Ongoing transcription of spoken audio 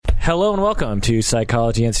Hello and welcome to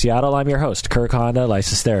Psychology in Seattle. I'm your host, Kirk Honda,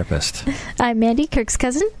 licensed therapist. I'm Mandy, Kirk's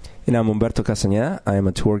cousin. And I'm Humberto Castañeda. I am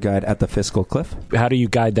a tour guide at the Fiscal Cliff. How do you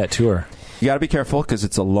guide that tour? You got to be careful because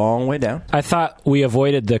it's a long way down. I thought we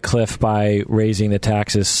avoided the cliff by raising the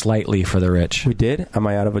taxes slightly for the rich. We did? Am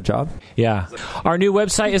I out of a job? Yeah. Our new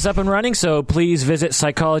website is up and running, so please visit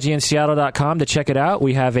psychologyinseattle.com to check it out.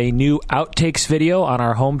 We have a new outtakes video on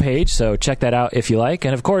our homepage, so check that out if you like.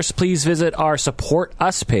 And, of course, please visit our Support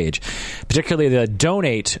Us page, particularly the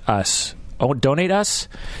Donate Us. Oh, donate us?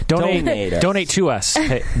 Donate to us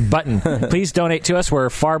button. Please donate to us. We're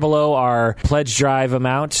far below our pledge drive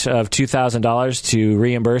amount of $2,000 to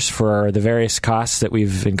reimburse for the various costs that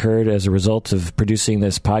we've incurred as a result of producing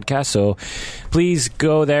this podcast. So please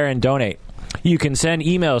go there and donate. You can send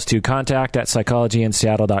emails to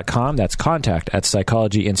contact@psychologyinseattle.com. That's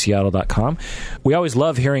contact@psychologyinseattle.com. We always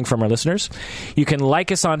love hearing from our listeners. You can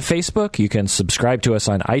like us on Facebook. You can subscribe to us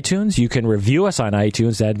on iTunes. You can review us on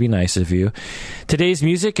iTunes. That'd be nice of you. Today's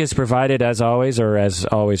music is provided, as always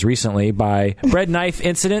recently, by Bread Knife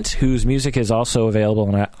Incident, whose music is also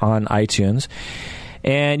available on iTunes.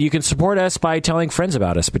 And you can support us by telling friends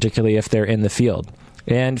about us, particularly if they're in the field.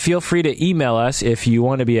 And feel free to email us if you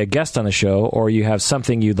want to be a guest on the show or you have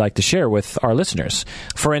something you'd like to share with our listeners.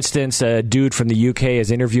 For instance, a dude from the UK is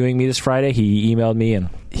interviewing me this Friday. He emailed me. And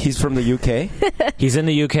he's from the UK? He's in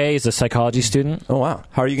the UK. He's a psychology student. Oh, wow.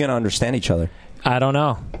 How are you going to understand each other? I don't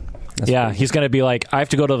know. That's he's going to be like, I have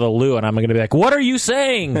to go to the loo, and I'm going to be like, what are you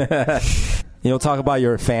saying? You'll talk about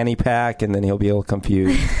your fanny pack, and then he'll be a little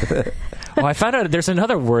confused. Oh, I found out there's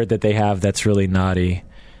another word that they have that's really naughty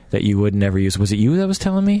that you would never use. Was it you that was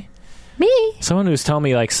telling me? Me? Someone was telling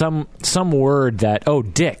me like some word that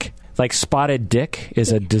dick, like spotted dick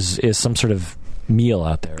is some sort of meal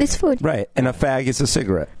out there. It's food, right? And a fag is a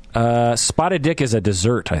cigarette. Spotted dick is a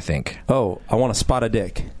dessert, I think. Oh, I want to spot a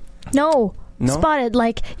dick. No. Spotted,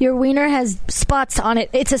 like your wiener has spots on it.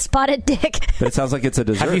 It's a spotted dick. But it sounds like it's a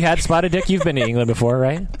dessert. Have you had spotted dick? You've been to England before,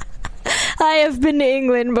 right? I have been to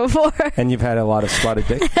England before. And you've had a lot of spotted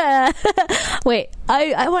dick? Wait,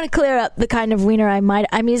 I want to clear up the kind of wiener I mean,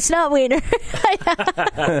 it's not wiener.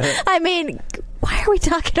 I mean, why are we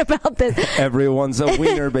talking about this? Everyone's a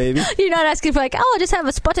wiener, baby. You're not asking for like, I'll just have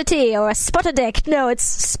a spotted tea or a spotted dick. No, it's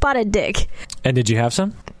spotted dick. And did you have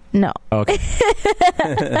some? No. Okay. I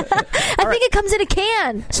think it comes in a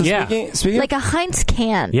can. So speaking like a Heinz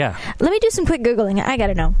can. Yeah. Let me do some quick Googling. I got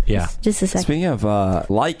to know. Yeah. Just a second. Speaking of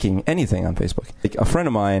liking anything on Facebook, like a friend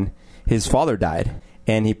of mine, his father died,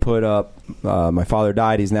 and he put up, my father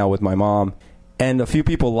died, he's now with my mom, and a few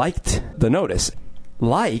people liked the notice.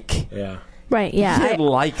 Yeah. Right, yeah. I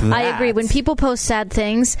like that. I agree. When people post sad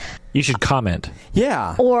things... You should comment.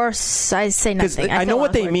 Yeah. Or I say nothing. I know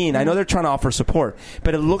what they mean. I know they're trying to offer support,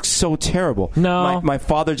 but it looks so terrible. No. My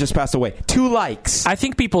father just passed away. 2 likes. I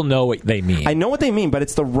think people know what they mean. I know what they mean, but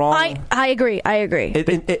it's the wrong... I agree.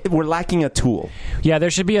 We're lacking a tool. Yeah,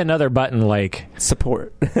 there should be another button like...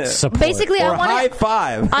 Support. Basically, or high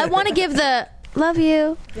five. I want to give the love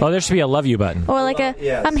you. Oh, there should be a love you button. Or like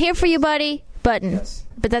I'm here for you, buddy button. Yes.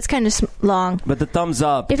 But that's kind of long. But the thumbs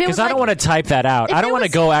up. Because I don't want to type that out. I don't want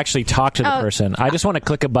to go actually talk to the person. I just want to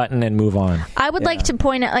click a button and move on. I would like to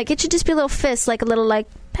point out, like, it should just be a little fist, like a little, like,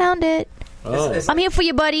 pound it. Oh. I'm here for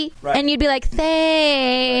you, buddy. Right. And you'd be like,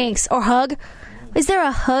 thanks. Or hug. Is there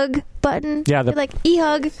a hug button? Yeah. You're like,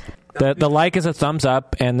 e-hug. The like is a thumbs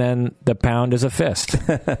up, and then the pound is a fist.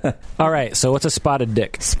 All right, so what's a spotted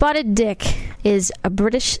dick? Spotted dick is a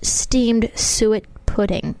British steamed suet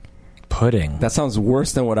pudding. Pudding. That sounds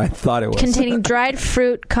worse than what I thought it was. Containing dried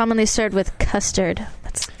fruit, commonly served with custard.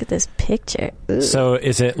 Let's look at this picture. Ooh. So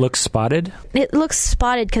it looks spotted? It looks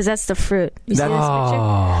spotted because that's the fruit. You see this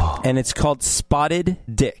picture? And it's called spotted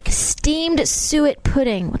dick. Steamed suet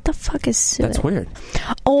pudding. What the fuck is suet? That's weird.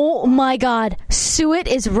 Oh my god. Suet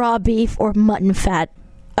is raw beef or mutton fat.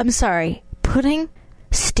 I'm sorry. Pudding?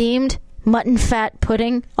 Steamed mutton fat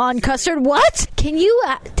pudding on custard? What? Can you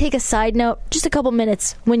take a side note, just a couple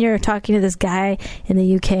minutes, when you're talking to this guy in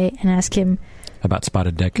the UK and ask him about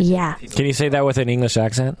spotted dick? Yeah. Can you say that with an English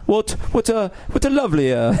accent? What a lovely...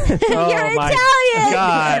 You're my Italian!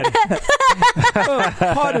 God.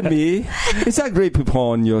 Pardon me. Is that grape poupon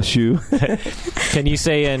on your shoe? Can you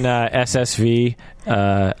say in SSV,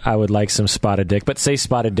 I would like some spotted dick, but say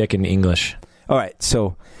spotted dick in English. All right,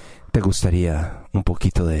 so... ¿Te gustaría un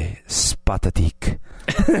poquito de spatatic?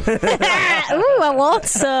 Ooh, I want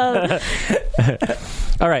some.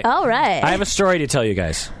 All right. I have a story to tell you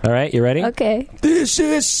guys. All right, you ready? Okay. This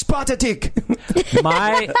is spatatic.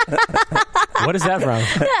 What is that from?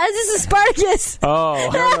 This is Spartacus. Oh.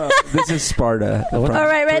 No, this is Sparta. All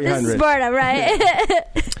right, this is Sparta, right?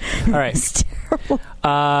 All right. It's terrible.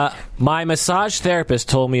 My massage therapist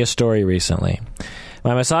told me a story recently.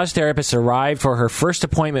 My massage therapist arrived for her first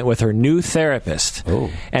appointment with her new therapist. Oh.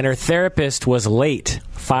 And her therapist was late,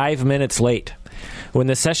 5 minutes late. When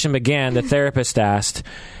the session began, the therapist asked,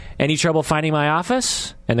 "Any trouble finding my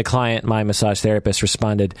office?" And the client, my massage therapist,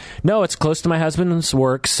 responded, "No, it's close to my husband's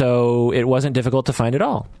work, so it wasn't difficult to find at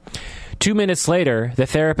all." 2 minutes later, the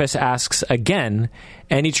therapist asks again,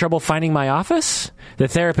 "Any trouble finding my office?" The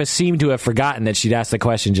therapist seemed to have forgotten that she'd asked the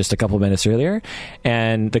question just a couple minutes earlier.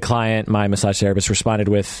 And the client, my massage therapist, responded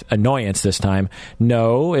with annoyance this time,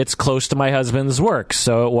 "No, it's close to my husband's work,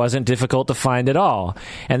 so it wasn't difficult to find at all."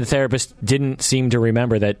 And the therapist didn't seem to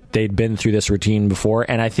remember that they'd been through this routine before.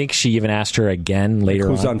 And I think she even asked her again later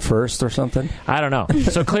Who's on. on first or something? I don't know.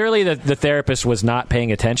 So clearly the therapist was not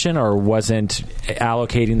paying attention or wasn't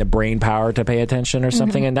allocating the brain power to pay attention or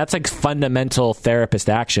something. And that's like fundamental therapist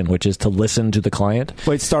action, which is to listen to the client.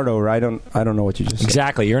 Wait, start over. I don't know what you just said.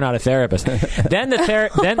 Exactly. You're not a therapist. Then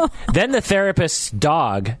the therapist's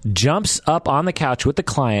dog jumps up on the couch with the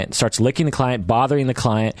client, starts licking the client, bothering the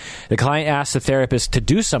client. The client asks the therapist to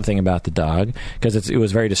do something about the dog because it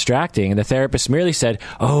was very distracting. And the therapist merely said,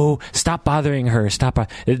 "Oh, stop bothering her. Stop."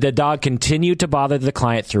 The dog continued to bother the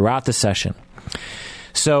client throughout the session.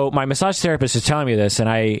 So my massage therapist is telling me this, and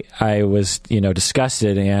I was,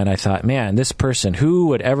 disgusted, and I thought, man, this person, who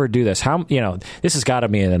would ever do this? How, this has got to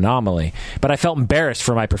be an anomaly. But I felt embarrassed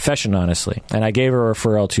for my profession, honestly. And I gave her a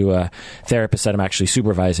referral to a therapist that I'm actually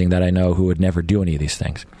supervising that I know who would never do any of these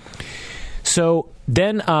things. So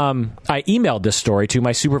then I emailed this story to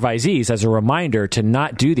my supervisees as a reminder to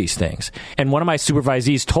not do these things. And one of my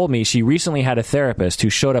supervisees told me she recently had a therapist who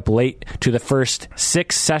showed up late to the first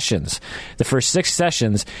 6 sessions. The first 6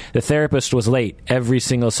 sessions, the therapist was late every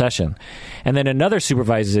single session. And then another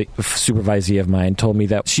supervisee of mine told me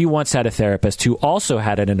that she once had a therapist who also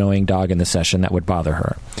had an annoying dog in the session that would bother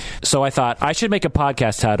her. So I thought I should make a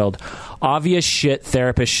podcast titled "Obvious Shit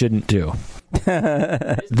Therapists Shouldn't Do."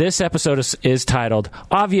 This episode is titled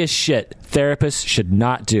 "Obvious Shit Therapists Should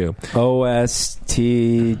Not Do."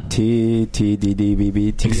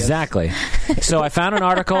 OSTTTDDBBT. Exactly. So I found an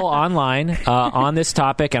article online on this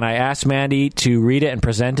topic, and I asked Mandy to read it and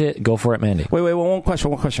present it. Go for it, Mandy. Wait, one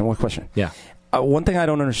question. Yeah. One thing I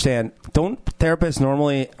don't understand, don't therapists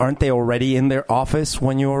normally, aren't they already in their office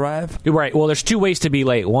when you arrive? Right. Well, there's 2 ways to be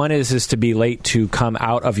late. One is to be late to come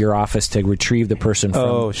out of your office to retrieve the person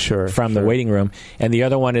from the waiting room. And the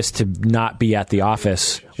other one is to not be at the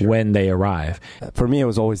office when they arrive. For me, it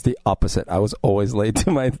was always the opposite. I was always late to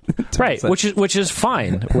my right, which is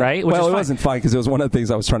fine, right? It wasn't fine because it was one of the things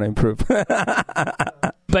I was trying to improve.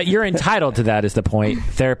 But you're entitled to that is the point.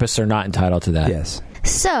 Therapists are not entitled to that. Yes.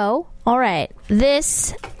 So, all right,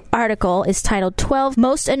 this article is titled 12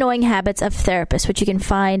 Most Annoying Habits of Therapists, which you can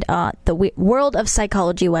find on the World of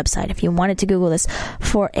Psychology website if you wanted to Google this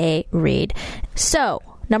for a read. So,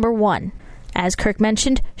 number 1, as Kirk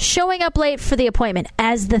mentioned, showing up late for the appointment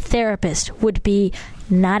as the therapist would be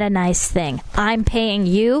not a nice thing. I'm paying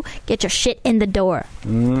you. Get your shit in the door.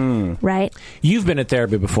 Right? You've been in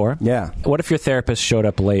therapy before. Yeah. What if your therapist showed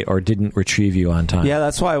up late or didn't retrieve you on time? Yeah,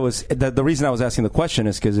 that's why I was... The reason I was asking the question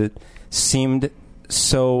is because it seemed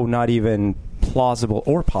so not even plausible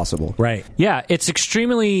or possible. Right. Yeah, it's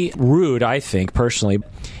extremely rude, I think, personally.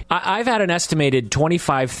 I've had an estimated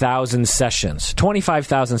 25,000 sessions.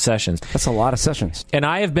 25,000 sessions. That's a lot of sessions. And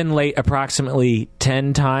I have been late approximately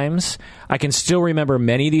 10 times. I can still remember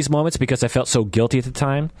many of these moments because I felt so guilty at the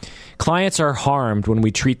time. Clients are harmed when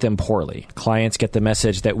we treat them poorly. Clients get the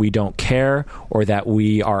message that we don't care or that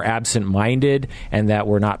we are absent-minded and that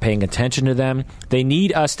we're not paying attention to them. They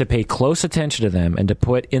need us to pay close attention to them and to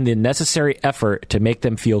put in the necessary effort to make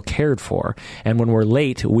them feel cared for. And when we're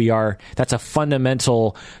late, that's a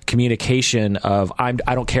fundamental communication of, I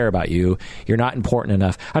don't care about you. You're not important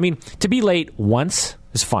enough. I mean, to be late once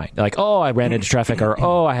is fine. Like, oh, I ran into traffic, or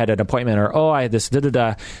oh, I had an appointment, or oh, I had this,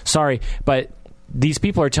 sorry. But these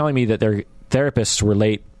people are telling me that their therapists were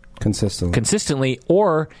late consistently,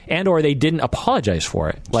 or they didn't apologize for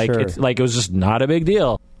it. Like, sure. it was just not a big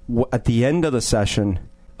deal. At the end of the session,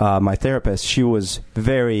 my therapist, she was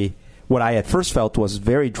what I at first felt was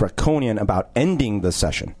very draconian about ending the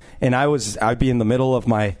session. And I'd be in the middle of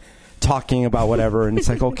my talking about whatever, and it's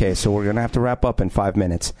like, okay, so we're going to have to wrap up in 5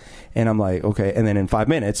 minutes. And I'm like, okay. And then in 5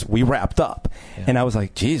 minutes, we wrapped up. Yeah. And I was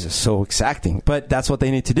like, Jesus, so exacting. But that's what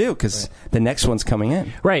they need to do because the next one's coming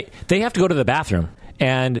in. Right. They have to go to the bathroom,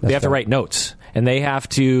 and they have to write notes. And they have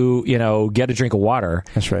to, get a drink of water.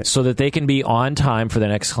 That's right. So that they can be on time for the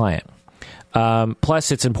next client.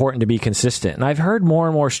 Plus, it's important to be consistent. And I've heard more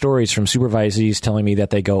and more stories from supervisees telling me that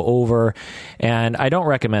they go over, and I don't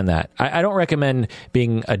recommend that. I don't recommend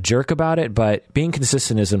being a jerk about it, but being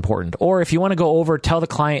consistent is important. Or if you want to go over, tell the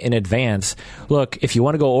client in advance, look, if you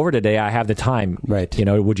want to go over today, I have the time. Right.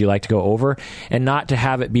 Would you like to go over? And not to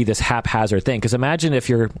have it be this haphazard thing. Because imagine if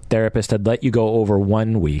your therapist had let you go over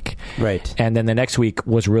 1 week. Right. And then the next week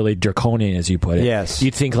was really draconian, as you put it. Yes.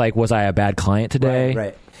 You'd think, like, was I a bad client today?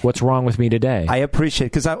 Right. What's wrong with me today? I appreciate,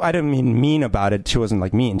 because I didn't mean mean about it. She wasn't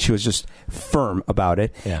like mean. She was just firm about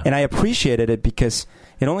it. Yeah. And I appreciated it because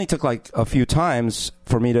it only took like a few times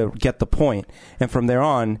for me to get the point. And from there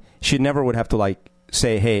on, she never would have to like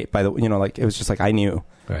say, hey, by the, like it was just like I knew.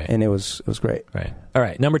 Right. And it was great. Right. All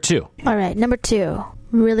right. Number 2. All right, number 2.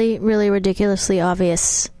 Really, really ridiculously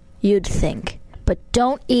obvious, you'd think. But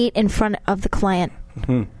don't eat in front of the client.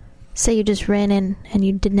 Mm-hmm. Say you just ran in and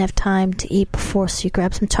you didn't have time to eat before, so you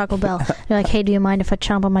grab some Taco Bell. You're like, hey, do you mind if I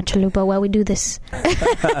chomp on my chalupa while we do this?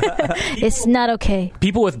 It's not okay.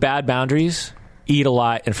 People with bad boundaries eat a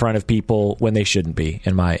lot in front of people when they shouldn't be,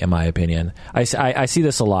 in my opinion. I see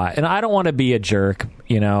this a lot. And I don't want to be a jerk,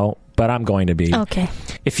 but I'm going to be. Okay.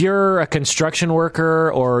 If you're a construction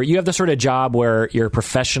worker or you have the sort of job where your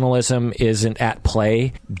professionalism isn't at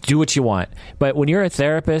play, do what you want. But when you're a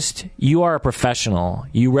therapist, you are a professional.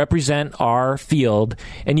 You represent our field,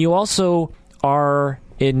 and you also are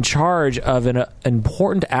in charge of an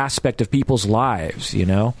important aspect of people's lives,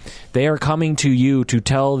 They are coming to you to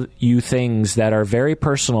tell you things that are very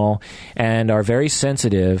personal and are very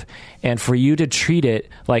sensitive, and for you to treat it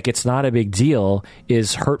like it's not a big deal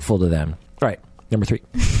is hurtful to them. All right, number 3.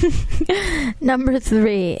 Number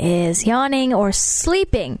 3 is yawning or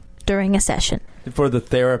sleeping during a session. For the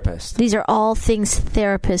therapist. These are all things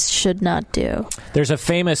therapists should not do. There's a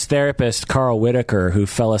famous therapist, Carl Whitaker, who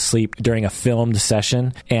fell asleep during a filmed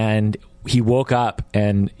session, and he woke up,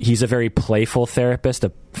 and he's a very playful therapist,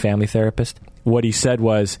 a family therapist. What he said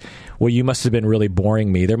was, well, you must have been really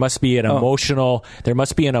boring me. There must be an emotional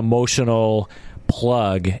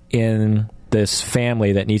plug in this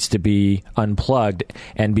family that needs to be unplugged,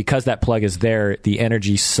 and because that plug is there, the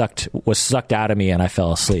energy was sucked out of me, and I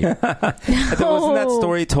fell asleep. Wasn't that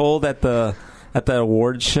story told at the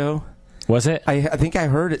awards show? Was it? I think I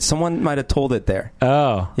heard it. Someone might have told it there.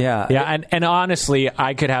 Oh. Yeah. Yeah, and honestly,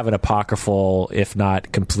 I could have an apocryphal, if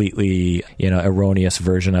not completely, erroneous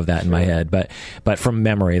version of that in my head. But from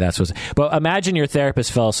memory, that's what's... But imagine your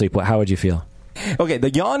therapist fell asleep. How would you feel? Okay, the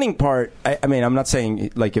yawning part, I mean, I'm not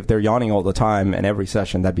saying, like, if they're yawning all the time and every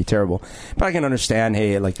session, that'd be terrible. But I can understand,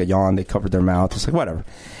 hey, like a yawn, they covered their mouth. It's like, whatever.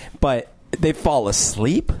 But they fall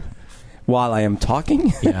asleep while I am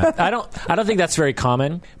talking? Yeah, I don't think that's very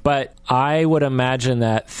common, but I would imagine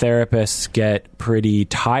that therapists get pretty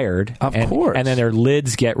tired. Of course. And then their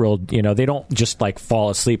lids get real, they don't just like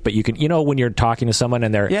fall asleep, but you can, when you're talking to someone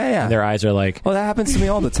and and their eyes are like... Well, that happens to me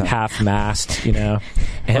all the time. Half-mast, And,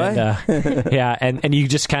 yeah, and you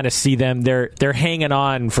just kind of see them, they're hanging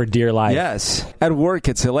on for dear life. Yes. At work,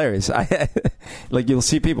 it's hilarious. Like, you'll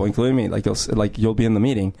see people, including me, you'll be in the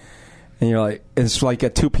meeting, and you're like, it's like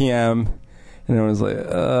at 2 p.m., and everyone's like,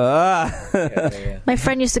 Yeah. My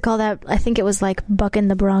friend used to call that, I think it was like bucking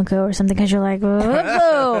the Bronco or something, because you're like,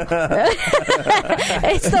 whoa.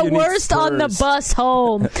 It's the worst on the bus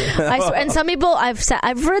home. I swear. And some people,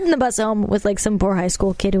 I've ridden the bus home with like some poor high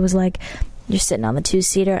school kid who was like, you're sitting on the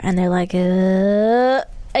 2-seater, and they're like,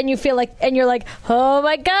 and you feel like, and you're like, oh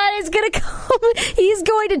my God, he's going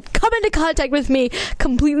to come into contact with me,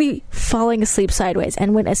 completely falling asleep sideways.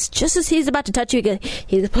 And just as he's about to touch you,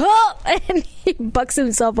 he's and he bucks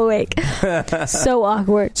himself awake. So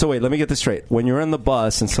awkward. So wait, let me get this straight. When you're in the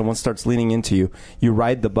bus and someone starts leaning into you, you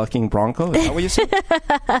ride the bucking Bronco? Is that what you said?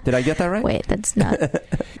 Did I get that right? Wait, that's not.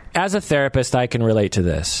 As a therapist, I can relate to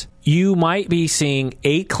this. You might be seeing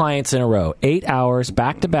 8 clients in a row, 8 hours,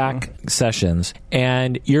 back-to-back sessions,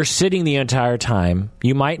 and you're sitting the entire time.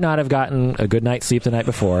 You might not have gotten a good night's sleep the night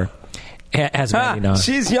before. As many know.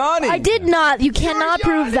 She's yawning. I did not. You cannot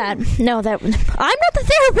prove that. No, I'm not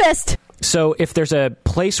the therapist. So if there's a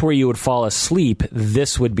place where you would fall asleep,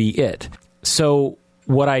 this would be it. So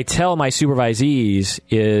what I tell my supervisees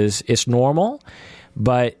is it's normal,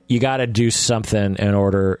 but you got to do something in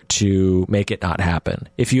order to make it not happen.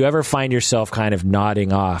 If you ever find yourself kind of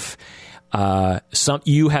nodding off,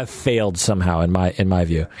 you have failed somehow in my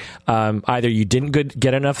view. Either you didn't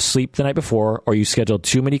get enough sleep the night before, or you scheduled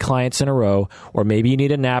too many clients in a row, or maybe you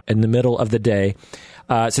need a nap in the middle of the day.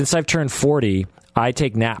 Since I've turned 40, I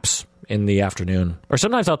take naps in the afternoon, or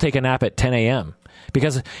sometimes I'll take a nap at 10 a.m.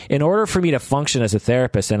 Because in order for me to function as a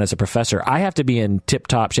therapist and as a professor, I have to be in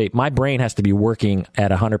tip-top shape. My brain has to be working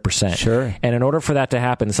at 100%. Sure. And in order for that to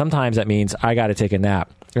happen, sometimes that means I got to take a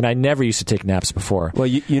nap. And I never used to take naps before. Well,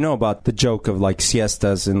 you know about the joke of like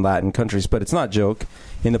siestas in Latin countries, but it's not a joke.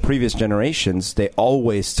 In the previous generations, they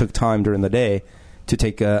always took time during the day to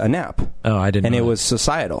take a nap. Oh, I didn't know And it that. was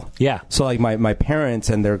societal. Yeah. So like my parents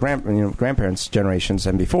and their grandparents' generations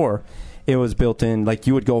and before, it was built in. Like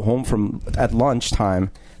you would go home at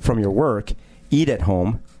lunchtime from your work, eat at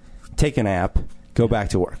home, take a nap, go back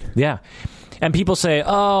to work. Yeah. And people say,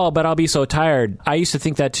 oh, but I'll be so tired. I used to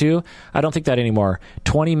think that too. I don't think that anymore.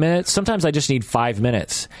 20 minutes, sometimes I just need 5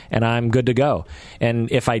 minutes and I'm good to go.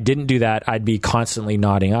 And if I didn't do that, I'd be constantly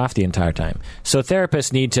nodding off the entire time. So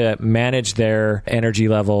therapists need to manage their energy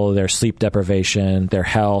level, their sleep deprivation, their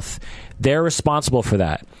health. They're responsible for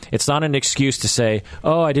that. It's not an excuse to say,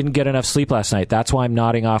 oh, I didn't get enough sleep last night. That's why I'm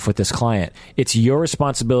nodding off with this client. It's your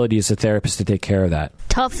responsibility as a therapist to take care of that.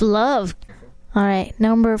 Tough love. All right,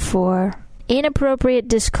 number 4. Inappropriate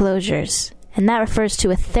disclosures. And that refers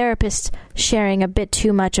to a therapist sharing a bit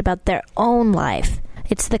too much about their own life.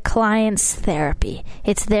 It's the client's therapy.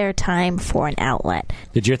 It's their time for an outlet.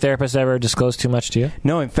 Did your therapist ever disclose too much to you?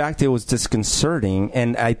 No, in fact, it was disconcerting.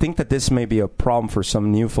 And I think that this may be a problem for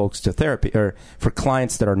some new folks to therapy, or for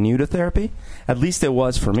clients that are new to therapy. At least it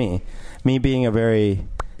was for me. Me being a very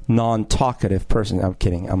non-talkative person. I'm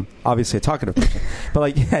kidding. I'm obviously a talkative person. But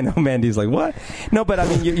like, I know Mandy's like, what? No, but I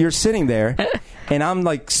mean, you're sitting there and I'm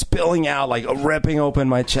like spilling out, like ripping open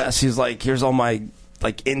my chest. He's like, here's all my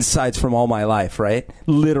like insights from all my life, right?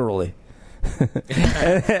 Literally.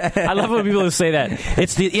 I love when people say that.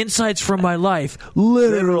 It's the insights from my life.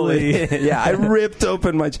 Literally. Yeah, I ripped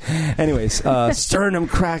open my... Anyways, sternum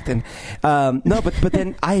cracked. And no, but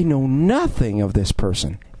then I know nothing of this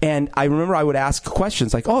person. And I remember I would ask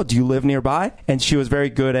questions like, oh, do you live nearby? And she was very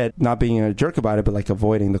good at not being a jerk about it, but like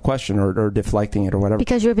avoiding the question or deflecting it or whatever.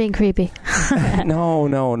 Because you're being creepy.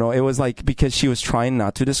 No. It was like because she was trying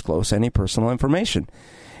not to disclose any personal information.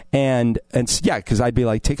 And yeah, because I'd be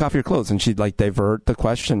like, take off your clothes, and she'd like divert the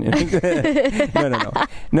question. No.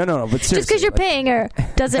 But seriously, just because you're paying her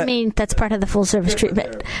doesn't mean that's part of the full service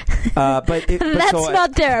treatment. But that's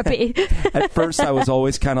not therapy. At first, I was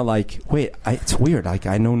always kind of like, wait, it's weird. Like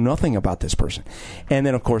I know nothing about this person. And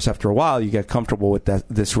then, of course, after a while, you get comfortable with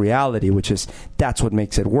this reality, which is that's what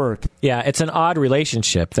makes it work. Yeah, it's an odd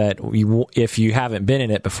relationship that if you haven't been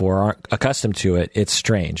in it before, aren't accustomed to it, it's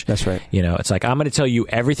strange. That's right. You know, it's like I'm going to tell you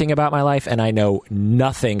everything about my life and I know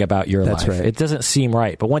nothing about your life. Right. It doesn't seem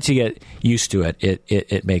right, but once you get used to it,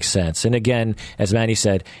 it makes sense. And again, as Manny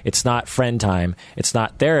said, it's not friend time, it's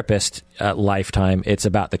not therapist lifetime, it's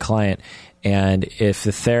about the client. And if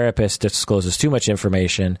the therapist discloses too much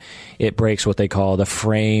information, it breaks what they call the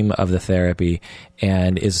frame of the therapy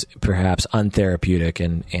and is perhaps untherapeutic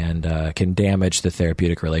and can damage the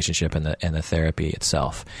therapeutic relationship and the therapy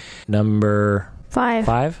itself. Number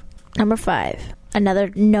 5? Number 5.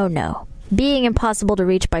 Another no. Being impossible to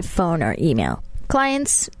reach by phone or email.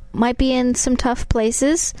 Clients might be in some tough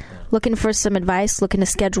places, looking for some advice, looking to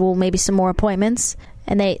schedule maybe some more appointments,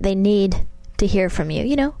 and they need to hear from you.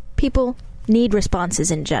 You know, people need responses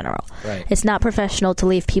in general. Right. It's not professional to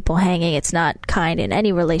leave people hanging. It's not kind in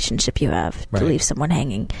any relationship you have to leave someone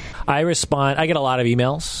hanging. I get a lot of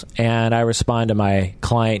emails, and I respond to my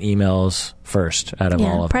client emails first out of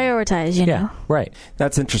all of them. Prioritize, you know. Right.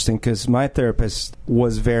 That's interesting because my therapist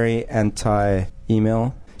was very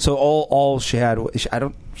anti-email. So all she had,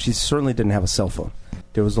 she certainly didn't have a cell phone.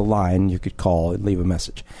 There was a line you could call and leave a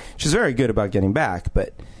message. She's very good about getting back,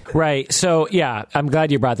 but... Right. So, yeah, I'm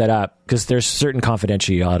glad you brought that up because there's certain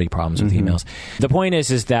confidentiality problems with emails. The point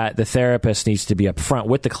is that the therapist needs to be upfront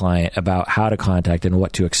with the client about how to contact and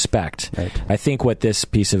what to expect. Right. I think what this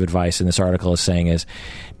piece of advice in this article is saying is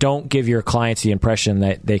don't give your clients the impression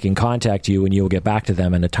that they can contact you and you will get back to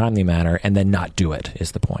them in a timely manner and then not do it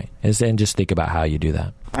is the point. And just think about how you do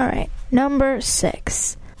that. All right. Number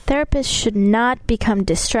 6. Therapists should not become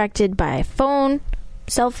distracted by a phone,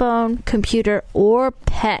 cell phone, computer, or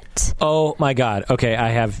pet. Oh my God. Okay, I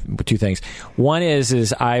have 2 things. One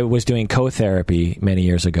is I was doing co-therapy many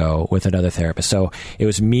years ago with another therapist. So it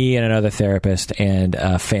was me and another therapist and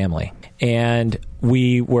a family. And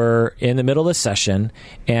we were in the middle of the session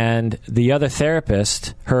and the other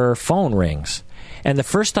therapist, her phone rings. And the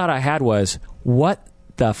first thought I had was, what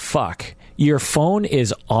the fuck? Your phone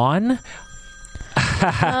is on?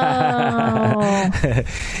 Oh,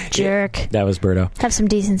 jerk. That was Berto. Have some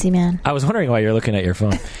decency, man. I was wondering why you're looking at your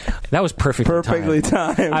phone. That was perfectly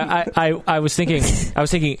timed. I was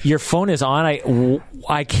thinking, your phone is on.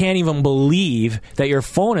 I can't even believe that your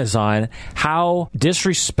phone is on. How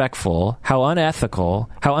disrespectful, how unethical,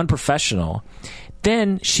 how unprofessional.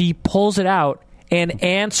 Then she pulls it out and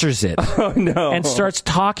answers it. Oh, no. And starts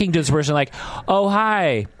talking to this person like, oh,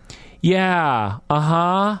 hi. Yeah.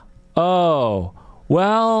 Uh-huh. Oh.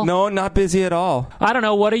 Well, no, not busy at all. I don't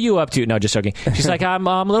know. What are you up to? No, just joking. She's like, I'm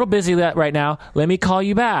a little busy right now. Let me call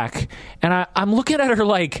you back. And I'm looking at her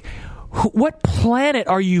like, what planet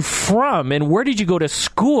are you from? And where did you go to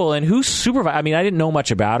school? And who's supervised? I mean, I didn't know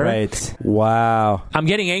much about her. Right. Wow. I'm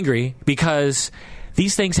getting angry because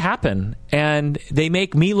these things happen and they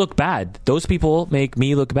make me look bad. Those people make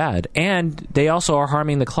me look bad. And they also are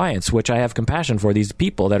harming the clients, which I have compassion for these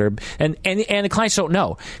people that are, and the clients don't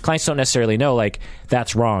know. Clients don't necessarily know, like,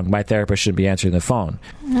 that's wrong. My therapist shouldn't be answering the phone.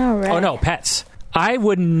 All right. Oh, no, pets. I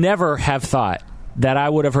would never have thought that I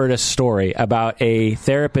would have heard a story about a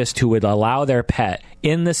therapist who would allow their pet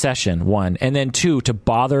in the session, 1, and then 2, to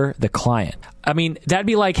bother the client. I mean, that'd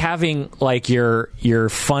be like having like your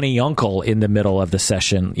funny uncle in the middle of the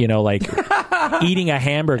session, you know, like eating a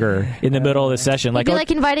hamburger in the middle of the session. It'd be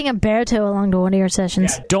like inviting Umberto along to one of your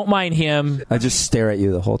sessions. Yeah, don't mind him. I just stare at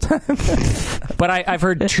you the whole time. But I've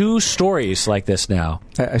heard 2 stories like this now.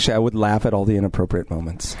 Actually, I would laugh at all the inappropriate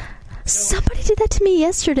moments. Somebody did that to me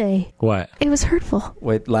yesterday. What? It was hurtful.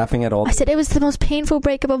 Wait, laughing at all? I said it was the most painful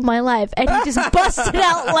breakup of my life, and he just busted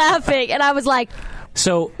out laughing, and I was like...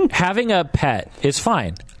 So having a pet is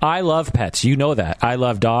fine. I love pets. You know that. I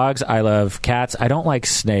love dogs. I love cats. I don't like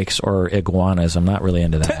snakes or iguanas. I'm not really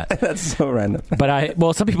into that. That's so random.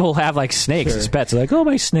 But some people have like snakes as pets. They're like, oh,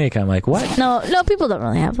 my snake. I'm like, what? No, people don't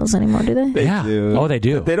really have those anymore, do they? Yeah. Do. Oh, they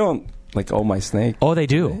do. But they don't like, oh, my snake. Oh, they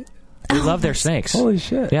do. They love their snakes. Holy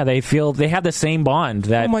shit. Yeah, they have the same bond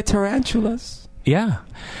that... Oh, my tarantulas. Yeah.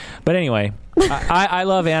 But anyway, I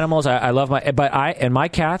love animals. I love my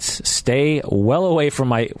cats stay well away from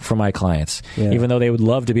my clients, even though they would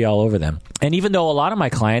love to be all over them. And even though a lot of my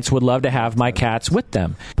clients would love to have my cats with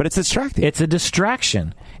them. But it's distracting. It's a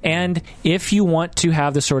distraction. And if you want to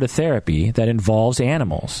have the sort of therapy that involves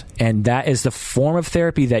animals, and that is the form of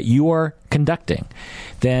therapy that you are conducting,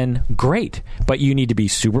 then great. But you need to be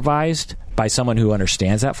supervised by someone who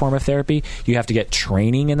understands that form of therapy. You have to get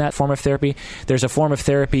training in that form of therapy. There's a form of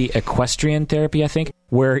therapy, equestrian therapy, I think,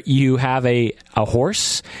 where you have a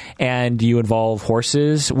horse and you involve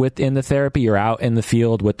horses within the therapy. You're out in the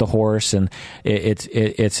field with the horse, and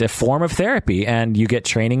it's a form of therapy, and you get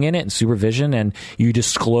training in it and supervision, and you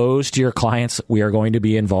disclose to your clients, we are going to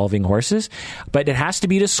be involving horses. But it has to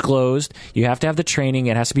be disclosed. You have to have the training.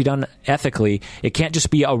 It has to be done ethically. It can't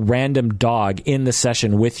just be a random dog in the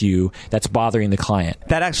session with you that's bothering the client.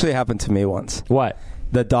 That actually happened to me once. What?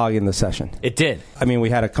 The dog in the session. It did. I mean, we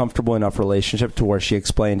had a comfortable enough relationship to where she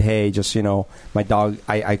explained, hey, just, my dog,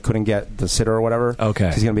 I couldn't get the sitter or whatever.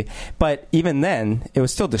 Okay. She's going to be. But even then, it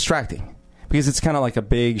was still distracting. Because it's kind of like a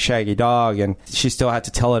big, shaggy dog, and she still had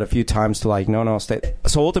to tell it a few times to like, no, stay.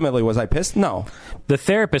 So ultimately, was I pissed? No. The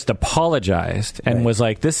therapist apologized and was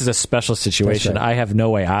like, this is a special situation. Right. I have no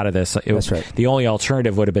way out of this. That's right. The only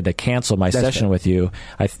alternative would have been to cancel my session with you.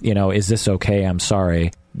 Is this okay? I'm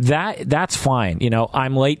sorry. That's fine.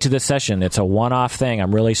 I'm late to the session. It's a one-off thing.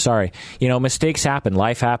 I'm really sorry. Mistakes happen.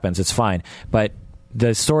 Life happens. It's fine. But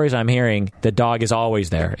the stories I'm hearing, the dog is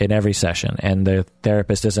always there in every session, and the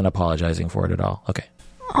therapist isn't apologizing for it at all. Okay.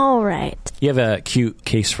 All right. You have a cute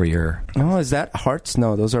case for your... Oh, is that hearts?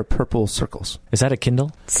 No, those are purple circles. Is that a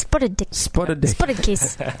Kindle? Spotted dick. Spotted dick. Spotted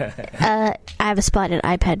case. I have a spotted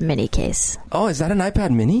iPad mini case. Oh, is that an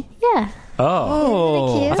iPad mini? Yeah.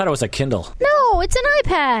 Oh. I thought it was a Kindle. No, it's an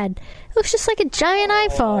iPad. It looks just like a giant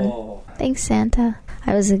iPhone. Thanks, Santa.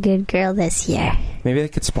 I was a good girl this year. Maybe they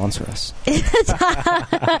could sponsor us.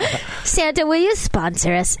 Santa, will you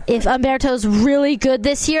sponsor us? If Umberto's really good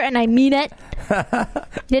this year, and I mean it. You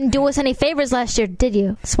didn't do us any favors last year, did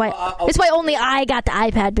you? That's why only I got the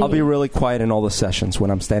iPad mini. I'll be really quiet in all the sessions when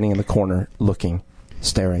I'm standing in the corner looking,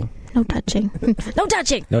 staring. No touching. No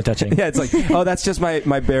touching. No touching. Yeah, it's like, oh, that's just my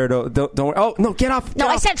bear. Don't worry. Oh, no, get off. No,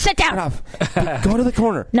 I said sit down. Get off. Go to the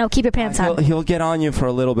corner. No, keep your pants on. He'll get on you for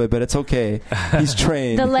a little bit, but it's okay. He's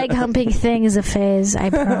trained. The leg humping thing is a phase,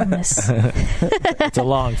 I promise. It's a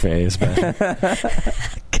long phase, but...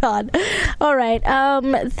 God. All right.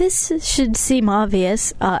 This should seem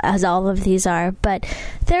obvious, as all of these are, but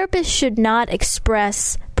therapists should not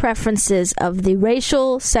express preferences of the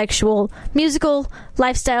racial, sexual, musical,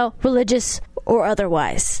 lifestyle, religious, or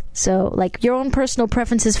otherwise. So, like, your own personal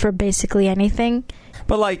preferences for basically anything.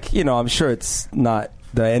 But, like, I'm sure it's not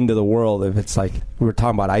the end of the world if it's like we were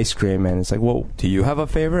talking about ice cream and it's like, well, do you have a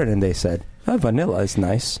favorite? And they said, vanilla is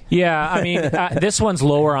nice. Yeah, I mean, this one's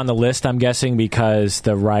lower on the list, I'm guessing, because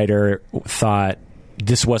the writer thought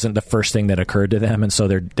this wasn't the first thing that occurred to them, and so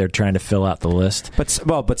they're trying to fill out the list. But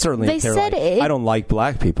certainly They they're said like, I don't like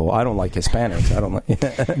black people. I don't like Hispanics. I don't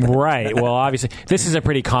like. Right. Well, obviously, this is a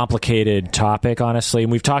pretty complicated topic, honestly,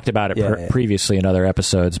 and we've talked about it previously in other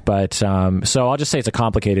episodes. But so I'll just say it's a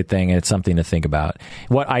complicated thing, and it's something to think about.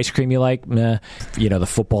 What ice cream you like? Meh. The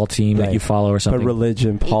football team that you follow or something. But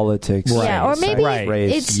religion, politics, yeah, or maybe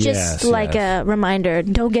race. it's just a reminder.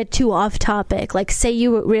 Don't get too off topic. Like, say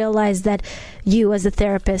you realize that you as a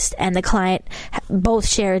therapist and the client both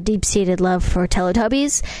share a deep-seated love for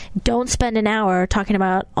Teletubbies. Don't spend an hour talking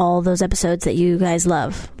about all those episodes that you guys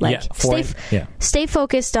love. Like, stay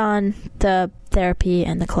focused on the therapy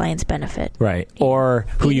and the client's benefit. Right. Or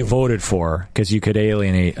who you voted for, because you could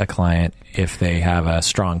alienate a client if they have a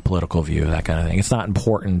strong political view, that kind of thing. It's not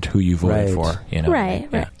important who you voted for.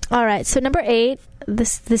 Right. All right. So number 8,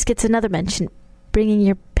 this gets another mention. Bringing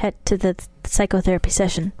your pet to the psychotherapy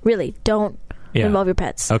session. Really, don't involve your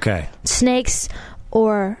pets. Okay. Snakes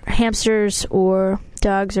or hamsters or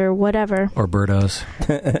dogs or whatever. Or birdos.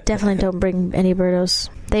 Definitely don't bring any birdos.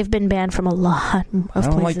 They've been banned from a lot of places. I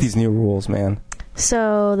don't like these new rules, man.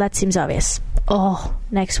 So that seems obvious. Oh,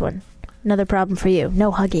 next one. Another problem for you.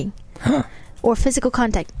 No hugging. Or physical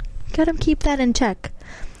contact. Gotta keep that in check.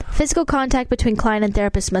 Physical contact between client and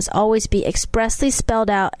therapist must always be expressly spelled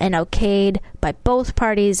out and okayed by both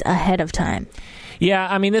parties ahead of time. Yeah,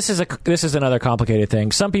 I mean, this is another complicated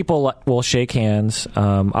thing. Some people will shake hands.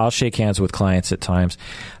 I'll shake hands with clients at times.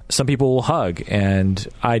 Some people will hug, and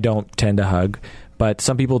I don't tend to hug, but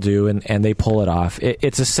some people do, and they pull it off.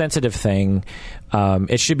 It's a sensitive thing.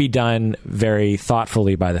 It should be done very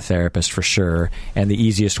thoughtfully by the therapist for sure, and the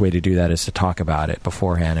easiest way to do that is to talk about it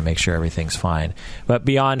beforehand and make sure everything's fine. But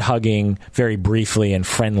beyond hugging, very briefly and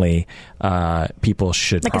friendly, people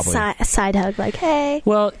should probably... a side hug, like, hey.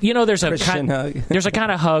 Well, there's a kind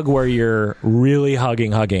of hug where you're really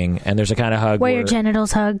hugging, and there's a kind of hug where your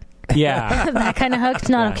genitals hug. Yeah. That kind of hug's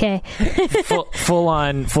not okay. full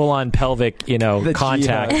on pelvic,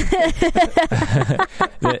 contact.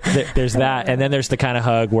 There's that, and then there's the kind of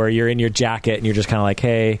hug where you're in your jacket and you're just kind of like,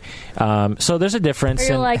 hey. So there's a difference.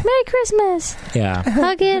 Or you're like, Merry Christmas. Yeah.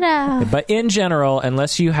 Hug it out. But in general,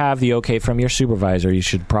 unless you have the okay from your supervisor, you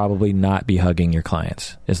should probably not be hugging your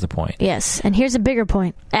clients, is the point. Yes, and here's a bigger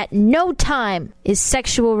point. At no time is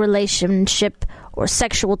sexual relationship or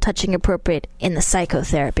sexual touching appropriate in the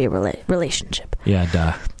psychotherapy relationship. Yeah,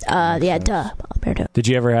 duh. Alberto. Did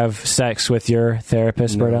you ever have sex with your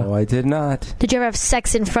therapist, Berto? No, I did not. Did you ever have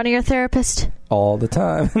sex in front of your therapist? All the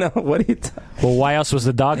time. No, what are you Well, why else was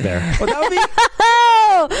the dog there? Well, that would be...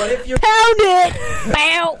 What if you're... Pound it!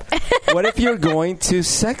 Bow! What if you're going to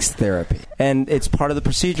sex therapy and it's part of the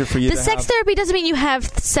procedure for you to sex therapy doesn't mean you have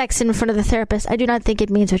sex in front of the therapist. I do not think it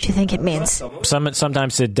means what you think it means.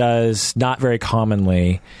 Sometimes it does, not very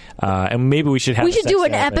commonly. And maybe we should have We should do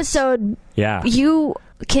an episode. Yeah. You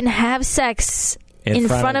can have sex in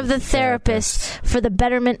front of the therapist for the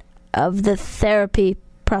betterment of the therapy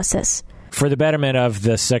process. For the betterment of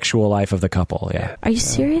the sexual life of the couple, yeah. Are you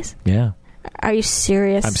serious? Yeah. Are you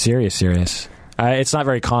serious? I'm serious. It's not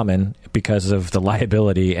very common because of the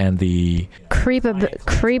liability and the...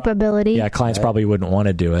 Creepability. Yeah, clients probably wouldn't want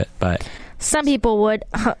to do it, but... Some people would.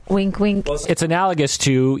 Wink, wink. It's analogous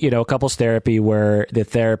to, couples therapy where the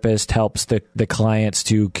therapist helps the clients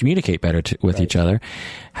to communicate better with each other.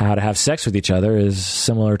 How to have sex with each other is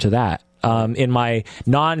similar to that. In my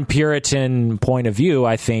non-Puritan point of view,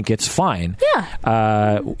 I think it's fine.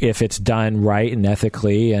 Yeah. If it's done right and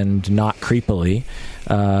ethically and not creepily.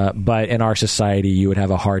 But in our society, you would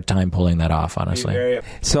have a hard time pulling that off, honestly.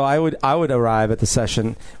 So I would arrive at the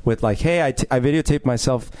session with like, hey, I videotaped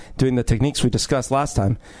myself doing the techniques we discussed last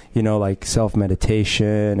time, like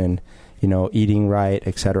self-meditation and, eating right,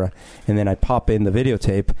 etc. And then I'd pop in the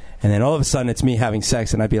videotape, and then all of a sudden it's me having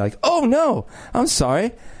sex, and I'd be like, oh, no, I'm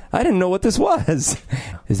sorry. I didn't know what this was.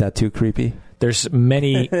 Is that too creepy? There's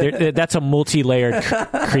many... that's a multi-layered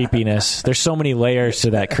creepiness. There's so many layers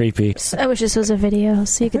to that creepy. I wish this was a video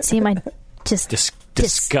so you could see my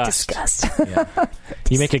disgust. Yeah.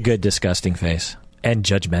 You make a good disgusting face. And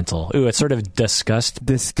judgmental. Ooh, it's sort of disgust.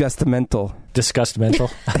 Disgustmental.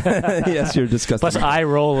 Disgustmental. Yes, you're disgusting. Plus, eye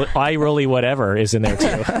rolly whatever is in there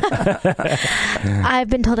too. I've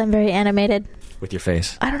been told I'm very animated. With your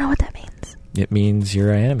face. I don't know what that means. It means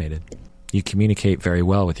you're animated. You communicate very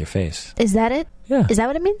well with your face. Is that it? Yeah. Is that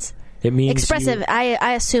what it means? It means expressive.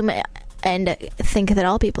 I assume and think that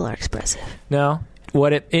all people are expressive. No.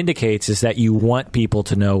 what it indicates is that you want people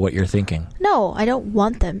to know what you're thinking. No, I don't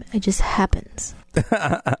want them. It just happens.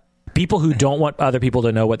 People who don't want other people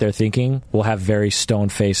to know what they're thinking will have very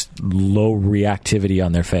stone-faced, low reactivity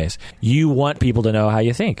on their face. You want people to know how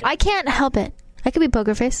you think. I can't help it. I could be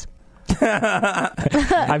poker face.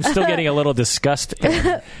 I'm still getting a little disgust.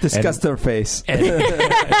 Disguster face. Damn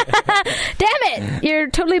it! You're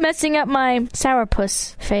totally messing up my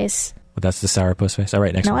sourpuss face. That's the sourpuss face. All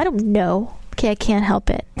right, next No, one. I don't know. Okay, I can't help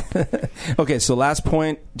it. Okay, so last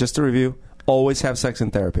point, just to review, always have sex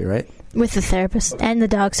in therapy, right? With the therapist and the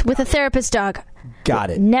dogs. With a therapist dog. Got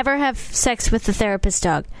it. Never have sex with the therapist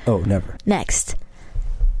dog. Oh, never. Next.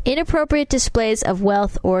 Inappropriate displays of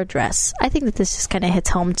wealth or dress. I think that this just kind of hits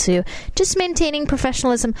home to just maintaining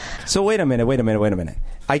professionalism. So wait a minute.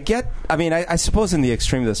 I suppose in the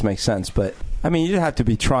extreme this makes sense, but I mean, you'd have to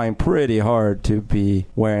be trying pretty hard to be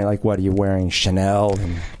wearing, like, what are you wearing? Chanel?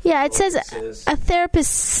 And Yeah, it says a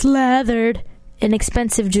therapist slathered in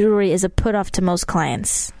expensive jewelry is a put-off to most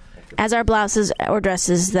clients, as are blouses or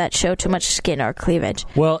dresses that show too much skin or cleavage.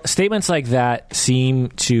 Well, statements like that seem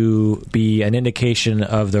to be an indication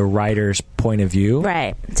of the writer's point of view.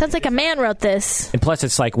 Right. Sounds like a man wrote this. And plus,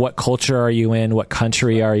 it's like, what culture are you in? What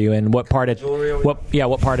country are you in? What part of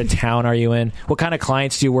what part of town are you in? What kind of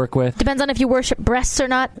clients do you work with? Depends on if you worship breasts or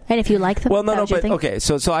not, and if you like them. well, no, Is that what you but think? okay.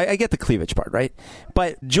 So I get the cleavage part, right?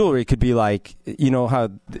 But jewelry could be like, you know how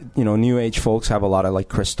New Age folks have a lot of like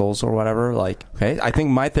crystals or whatever. Like, okay, I think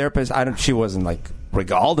my therapist, she wasn't like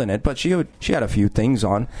regaled in it, but she had a few things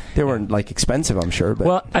on. They weren't like expensive, I'm sure. But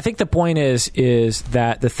Well, I think the point is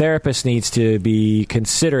that the therapist needs to be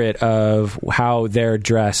considerate of how their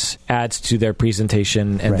dress adds to their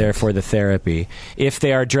presentation and Right. therefore the therapy. If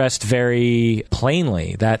they are dressed very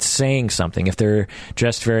plainly, that's saying something. If they're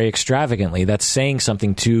dressed very extravagantly, that's saying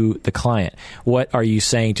something to the client. What are you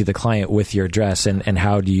saying to the client with your dress, and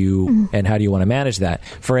how do you want to manage that?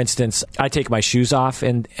 For instance, I take my shoes off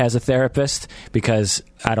as a therapist because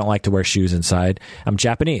I don't like to wear shoes inside. I'm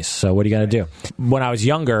Japanese, so what are you going to do? When I was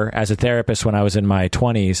younger, as a therapist, when I was in my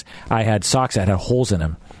 20s, I had socks that had holes in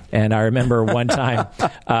them. And I remember one time,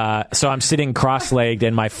 so I'm sitting cross-legged,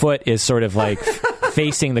 and my foot is sort of like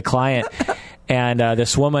facing the client. And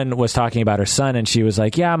this woman was talking about her son, and she was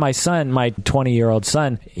like, yeah, my son, my 20-year-old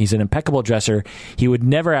son, he's an impeccable dresser. He would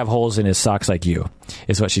never have holes in his socks like you,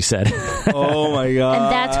 is what she said. oh my god!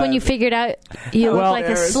 And that's when you figured out you look like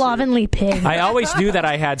a slovenly pig. I always knew that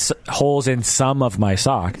I had holes in some of my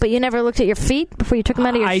sock. But you never looked at your feet before you took them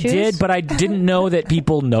out of your shoes? I did, but I didn't know that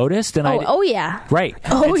people noticed. And Oh, yeah. Right.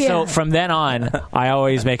 Oh, and yeah. So from then on, I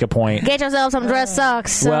always make a point. Get yourself some dress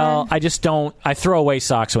socks, son. Well, I just don't. I throw away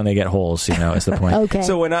socks when they get holes. Is the point. Okay.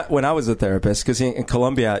 So when I was a therapist, because in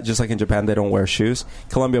Colombia, just like in Japan, they don't wear shoes.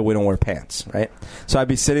 Colombia, we don't wear pants, right? So I'd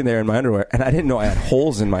be sitting there in my underwear, and I didn't know I had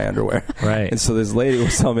holes in my underwear. Right. And so this lady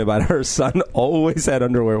was telling me about her son always had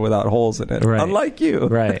underwear without holes in it. Right. Unlike you.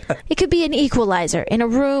 Right. It could be an equalizer in a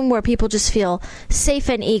room where people just feel safe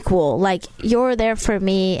and equal. Like, you're there for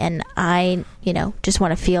me, and I, just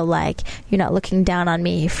want to feel like you're not looking down on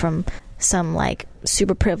me from some, like,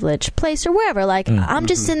 super privileged place or wherever. Like, I'm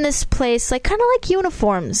just in this place, like, kind of like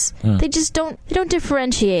uniforms. They just don't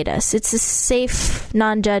differentiate us. It's a safe,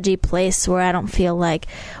 non-judgy place where I don't feel like,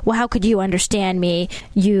 well, how could you understand me?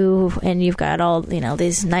 You've got all,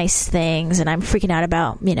 these nice things, and I'm freaking out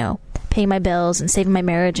about, paying my bills and saving my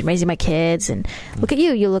marriage and raising my kids, and look at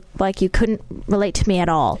you look like you couldn't relate to me at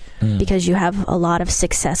all because you have a lot of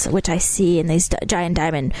success, which I see in these giant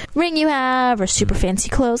diamond ring you have, or super fancy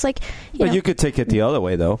clothes. Like, But you could take it the other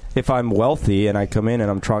way, though. If I'm wealthy and I come in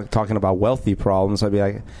and I'm talking about wealthy problems, I'd be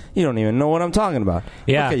like, you don't even know what I'm talking about.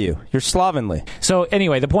 Yeah. Look at you. You're slovenly. So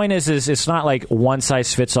anyway, the point is it's not like one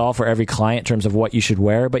size fits all for every client in terms of what you should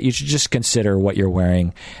wear, but you should just consider what you're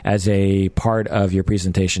wearing as a part of your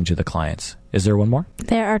presentation to the clients. Is there one more?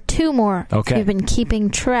 there are two more. Okay. If you've been keeping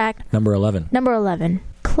track. Number 11. Number 11,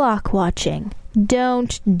 clock watching.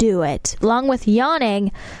 Don't do it. Along with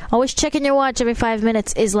yawning, always checking your watch every 5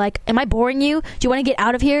 minutes is like, am I boring you? Do you want to get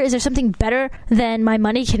out of here? Is there something better than my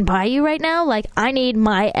money can buy you right now? Like, I need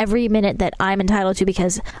my every minute that I'm entitled to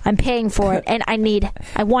because I'm paying for it, and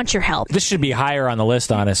I want your help. This should be higher on the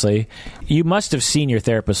list, honestly. You must have seen your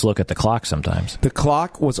therapist look at the clock sometimes. The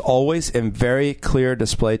clock was always in very clear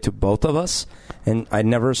display to both of us, and I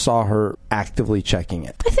never saw her actively checking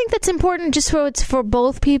it. I think that's important just for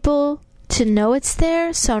both people to know it's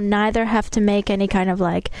there, so neither have to make any kind of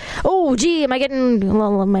like, oh, gee, am I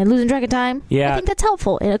losing track of time? Yeah. I think that's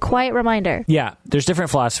helpful in a quiet reminder. Yeah, there's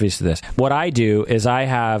different philosophies to this. What I do is I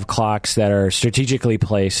have clocks that are strategically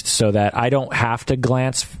placed so that I don't have to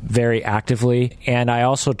glance very actively, and I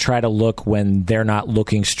also try to look when they're not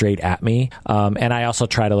looking straight at me, and I also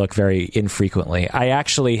try to look very infrequently. I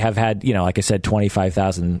actually have had, like I said,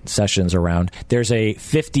 25,000 sessions around. There's a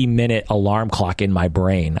 50-minute alarm clock in my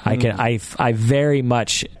brain. I very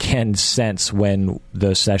much can sense when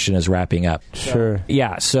the session is wrapping up. Sure.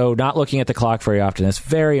 Yeah, so not looking at the clock very often is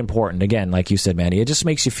very important. Again, like you said, Mandy, it just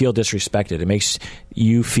makes you feel disrespected. It makes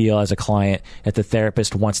you feel as a client that the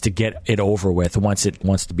therapist wants to get it over with, wants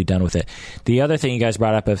to be done with it. The other thing you guys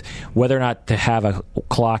brought up of whether or not to have a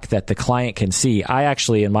clock that the client can see. I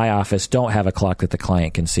actually, in my office, don't have a clock that the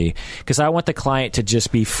client can see because I want the client to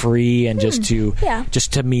just be free and just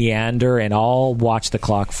to meander, and I'll watch the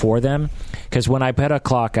clock for them. Because when I put a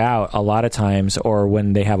clock out, a lot of times, or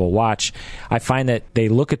when they have a watch, I find that they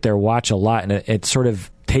look at their watch a lot, and it sort of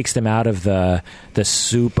takes them out of the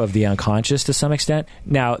soup of the unconscious to some extent.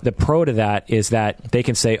 Now, the pro to that is that they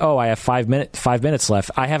can say, oh, I have 5 minutes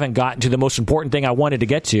left. I haven't gotten to the most important thing I wanted to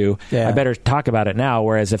get to. Yeah. I better talk about it now.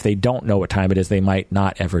 Whereas if they don't know what time it is, they might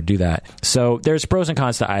not ever do that. So there's pros and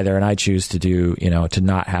cons to either, and I choose to do, to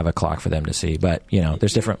not have a clock for them to see. But,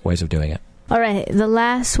 there's different ways of doing it. All right, the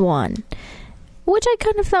last one, which I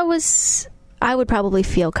kind of thought I would probably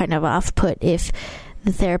feel kind of off-put if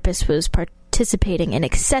the therapist was participating in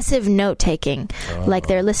excessive note-taking. Like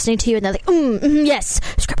they're listening to you and they're like, yes,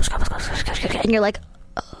 and you're like,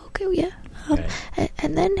 oh, okay, yeah.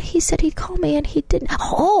 And then he said he'd call me and he didn't.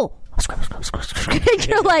 Oh! And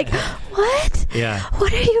you're like, what? Yeah.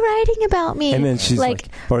 What are you writing about me? And then she's like,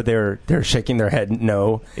 or they're shaking their head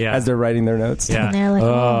no as they're writing their notes. Yeah. And they're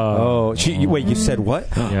like, wait, you said what?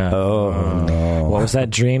 Yeah. Oh, no. What was that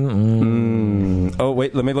dream? Oh,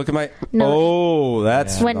 wait, let me look at my... No. Oh,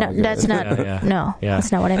 that's Wait, no, that's not... No,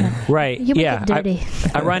 that's not what I meant. Right. You make it dirty.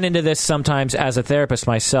 I run into this sometimes as a therapist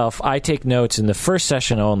myself. I take notes in the first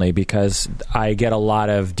session only because I get a lot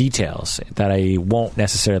of details that I won't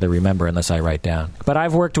necessarily remember unless I write down. But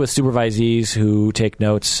I've worked with supervisees who take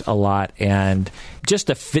notes a lot, and just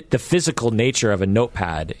the physical nature of a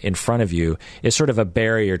notepad in front of you is sort of a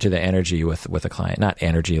barrier to the energy with a client. Not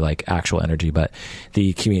energy like actual energy, but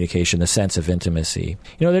the communication, the sense of intimacy.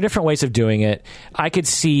 There are different ways of doing it. I could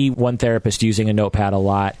see one therapist using a notepad a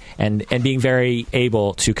lot and being very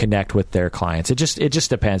able to connect with their clients. It just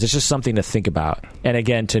depends. It's just something to think about. And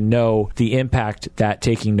again, to know the impact that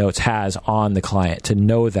taking notes has on the client, to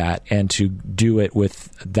know that and to do it with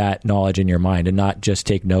that knowledge in your mind, and not just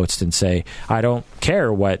take notes and say, I don't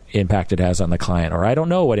care what impact it has on the client, or I don't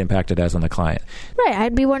know what impact it has on the client. Right.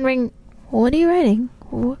 I'd be wondering, what are you writing?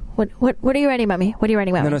 What are you writing about me? What are you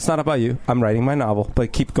writing about me? No, it's not about you. I'm writing my novel,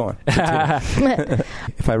 but keep going.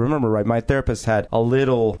 If I remember right, my therapist had a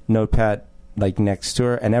little notepad like next to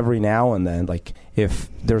her, and every now and then, like if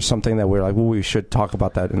there's something that we're like, well, we should talk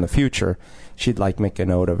about that in the future, she'd like make a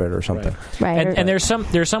note of it or something. Right. And there's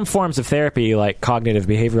some forms of therapy, like cognitive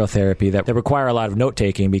behavioral therapy, that require a lot of note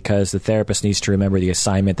taking because the therapist needs to remember the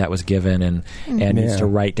assignment that was given and needs to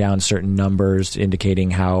write down certain numbers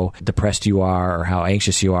indicating how depressed you are or how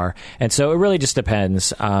anxious you are. And so it really just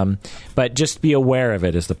depends. But just be aware of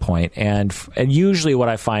it is the point. And usually what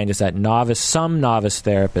I find is that some novice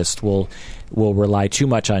therapists will rely too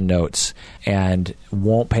much on notes and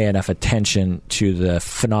won't pay enough attention to the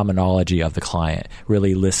phenomenology of the client,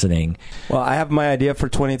 really listening. Well, I have my idea for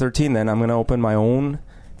 2013 then. I'm going to open my own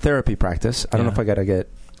therapy practice. I don't know if I got to get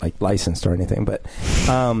like licensed or anything, but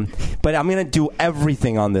I'm going to do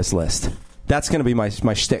everything on this list. That's going to be my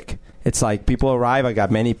shtick. It's like people arrive, I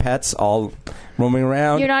got many pets all roaming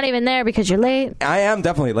around. You're not even there because you're late. I am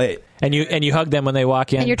definitely late. And you hug them when they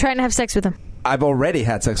walk in. And you're trying to have sex with them. I've already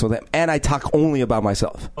had sex with him, and I talk only about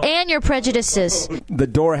myself. And your prejudices. The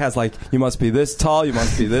door has like, you must be this tall, you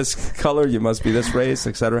must be this color, you must be this race,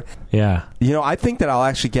 etc. Yeah. I think that I'll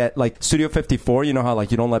actually get like Studio 54, you know how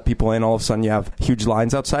like you don't let people in, all of a sudden you have huge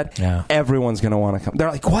lines outside? Yeah. Everyone's going to want to come.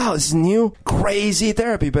 They're like, wow, this is new, crazy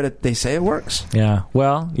therapy, but they say it works. Yeah.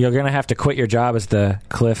 Well, you're going to have to quit your job as the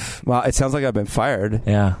Cliff. Well, it sounds like I've been fired.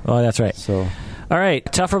 Yeah. Well, that's right. So, all right,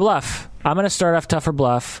 Tough or Bluff. I'm going to start off Tough or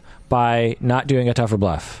Bluff by not doing a Tough or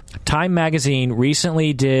Bluff. Time Magazine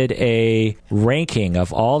recently did a ranking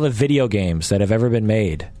of all the video games that have ever been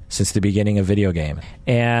made. since the beginning of video game.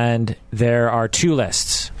 And there are two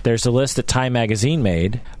lists. There's a list that Time Magazine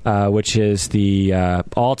made, which is the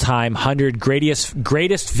all-time 100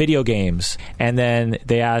 greatest video games. And then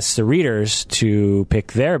they asked the readers to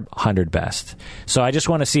pick their 100 best. So I just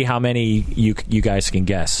want to see how many you guys can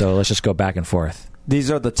guess. So let's just go back and forth.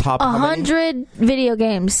 These are the top 100 video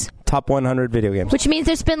games. Top 100 video games. Which means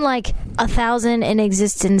there's been like 1,000 in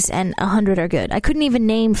existence and 100 are good. I couldn't even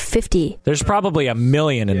name 50. There's probably 1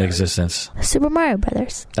 million in existence. Super Mario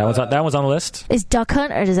Brothers. That one's on the list? Is Duck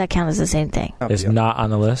Hunt, or does that count as the same thing? It's not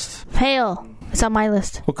on the list. Hail. It's on my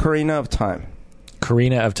list. Ocarina of Time.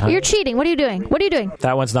 Ocarina of Time. You're cheating. What are you doing? What are you doing?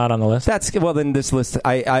 That one's not on the list. Then this list,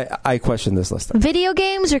 I question this list. Video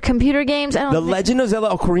games or computer games? I don't The think- Legend of Zelda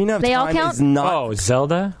Ocarina of They all Time count? is not. Oh,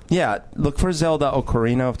 Zelda? Yeah, look for Zelda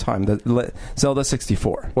Ocarina of Time. Zelda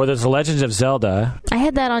 64. Well, there's The Legend of Zelda. I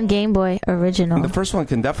had that on Game Boy original. The first one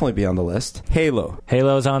can definitely be on the list. Halo.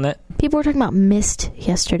 Halo's on it. People were talking about Myst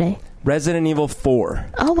yesterday. Resident Evil 4.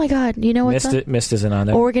 Oh my god, you know what's on? Mist isn't on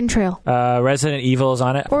there. Oregon Trail. Resident Evil is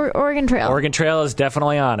on it. Oregon Trail. Oregon Trail is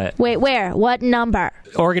definitely on it. Wait, where? What number?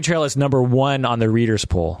 Oregon Trail is number 1 on the readers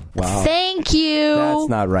poll. Wow. Thank you. That's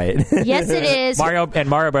not right. Yes, it is. Mario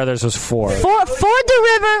Brothers was 4. Ford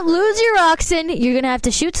the river, lose your oxen. You're gonna have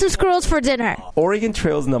to shoot some squirrels for dinner. Oregon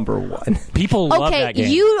Trail's number 1. People love that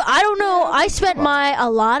game. I don't know. I spent a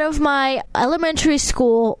lot of my elementary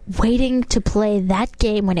school waiting to play that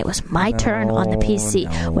game when it was my turn on the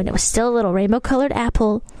PC, when it was still a little rainbow-colored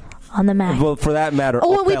apple on the Mac. Well, for that matter,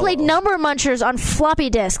 when we Othello. played Number Munchers on floppy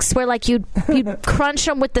disks, where like you'd crunch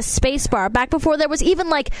them with the space bar. Back before there was even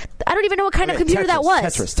I don't even know what kind of computer that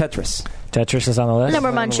was. Tetris is on the list.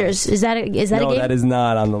 Number Munchers. Is that a game? No, that is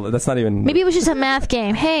not on the list. That's not even. Maybe it was just a math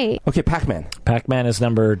game. Hey. Okay, Pac-Man. Pac-Man is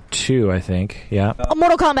number 2, I think. Yeah.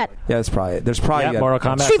 Mortal Kombat. Yeah, that's probably it. There's probably Mortal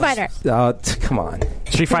Kombat. Street Fighter. Come on.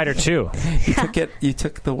 Street Fighter 2. You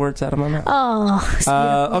took the words out of my mouth.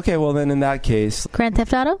 Oh. Okay, well then in that case, Grand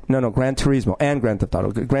Theft Auto. no, Gran Turismo and Grand Theft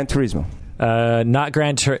Auto. Gran Turismo. Not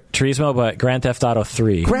Gran Turismo, but Grand Theft Auto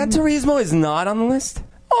 3. Gran Turismo is not on the list.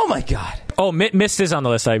 Oh my god. Oh, Myst is on the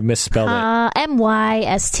list. I misspelled it.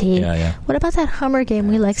 MYST. Yeah. What about that Hummer game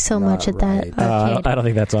we like so much at that arcade? I don't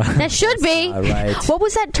think that's on. That should be. All right. What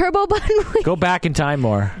was that turbo button? Go back in time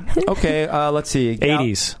more. Okay, let's see.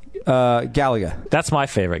 80s. Galaga. That's my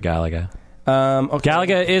favorite Galaga. Okay.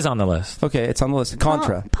 Galaga is on the list. Okay, it's on the list.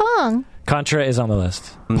 Contra. Pong. Contra is on the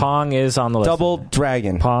list. Pong is on the list. Double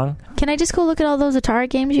Dragon. Pong. Can I just go look at all those Atari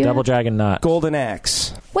games you Double have? Dragon not. Golden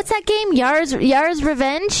Axe. What's that game? Yar's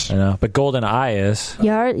Revenge? I know, but Golden Eye is.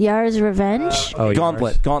 Yar's Revenge?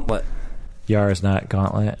 Gauntlet. Yar is not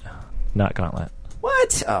Gauntlet. Not Gauntlet.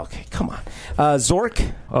 What? Okay, come on.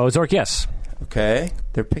 Zork. Oh, Zork, yes. Okay.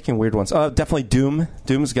 They're picking weird ones. Definitely Doom.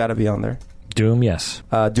 Doom's got to be on there. Doom, yes.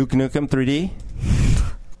 Duke Nukem 3D.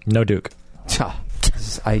 No Duke.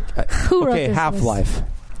 Who wrote okay, this Half-Life.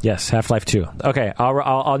 Yes, Half-Life 2. Okay,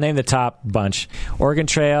 I'll name the top bunch. Oregon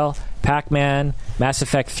Trail, Pac-Man, Mass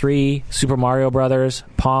Effect 3, Super Mario Brothers,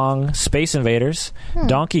 Pong, Space Invaders,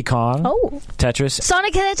 Donkey Kong, Tetris.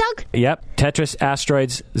 Sonic the Hedgehog? Yep, Tetris,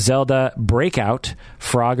 Asteroids, Zelda, Breakout,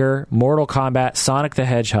 Frogger, Mortal Kombat, Sonic the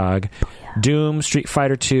Hedgehog, Doom, Street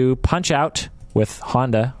Fighter 2, Punch-Out! With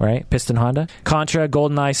Honda, right? Piston Honda. Contra,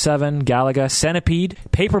 GoldenEye 7, Galaga, Centipede,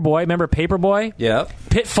 Paperboy. Remember Paperboy? Yep.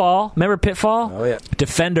 Pitfall. Remember Pitfall? Oh, yeah.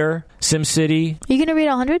 Defender, SimCity. You going to read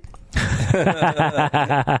 100?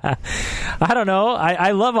 I don't know.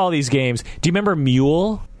 I love all these games. Do you remember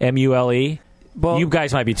Mule? M-U-L-E? Well, you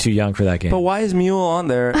guys might be too young for that game. But why is Mule on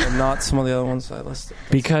there and not some of the other ones I listed?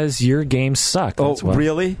 Because your games suck. That's why.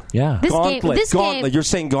 Really? Yeah. This game. You're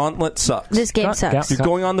saying Gauntlet sucks. This game sucks. You're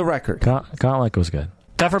going on the record. Gauntlet was good.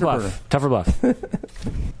 Tougher Bluff. Tougher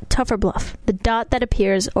Bluff. The dot that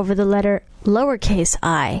appears over the letter lowercase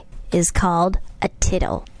I is called a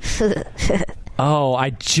tittle. Oh, I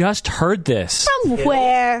just heard this. From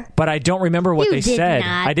where? But I don't remember what You they did said.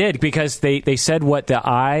 not. I did, because they said what the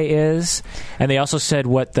I is, and they also said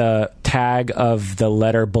what the tag of the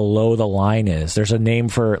letter below the line is. There's a name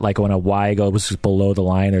for, like, when a Y goes below the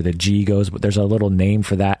line or the G goes, but there's a little name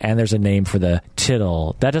for that, and there's a name for the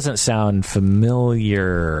tittle. That doesn't sound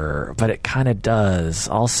familiar, but it kind of does.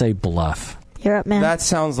 I'll say bluff. You're up, man. That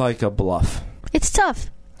sounds like a bluff. It's tough.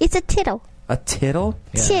 It's a tittle. A tittle?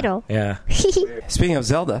 Yeah. Tittle. Yeah. Speaking of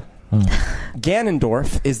Zelda,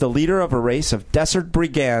 Ganondorf is the leader of a race of desert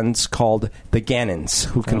brigands called the Ganons,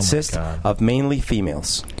 who consist of mainly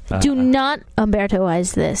females. Do not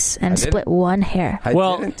Umbertoize this and split one hair. I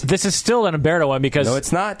Well, didn't. this is still an Umberto one because... No,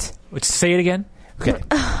 it's not. Say it again. Okay.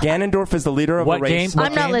 Ganondorf is the leader of What a race. game?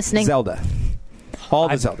 I'm not listening. Zelda. All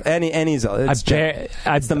the Zelda. Any Zelda.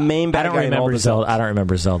 It's the main bad guy in all the Zelda. I don't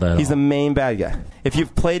remember Zelda at He's all. the main bad guy. If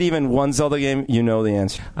you've played even one Zelda game, you know the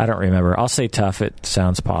answer. I don't remember. I'll say tough. It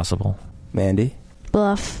sounds possible. Mandy?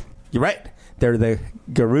 Bluff. You're right. They're the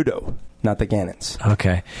Gerudo, not the Ganons.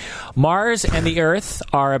 Okay. Mars and the Earth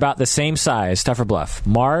are about the same size. Tough or bluff?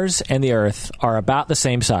 Mars and the Earth are about the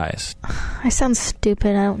same size. I sound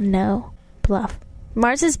stupid. I don't know. Bluff.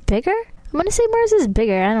 Mars is bigger? I'm going to say Mars is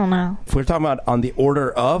bigger. I don't know. If we're talking about on the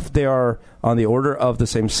order of, they are on the order of the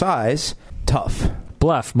same size. Tough.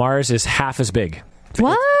 Bluff. Mars is half as big.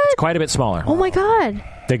 What? It's quite a bit smaller. Oh my god.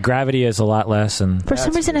 The gravity is a lot less, and For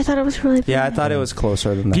some reason I thought it was really big. Yeah, I thought it was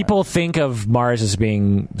closer than that. people think of Mars as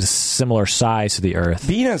being similar size to the Earth.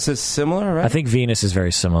 Venus is similar, right? I think Venus is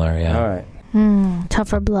very similar, yeah. All right.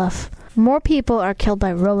 Tough or bluff. More people are killed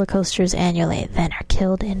by roller coasters annually than are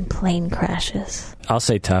killed in plane crashes. I'll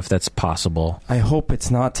say tough. That's possible. I hope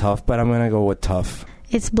it's not tough, but I'm going to go with tough.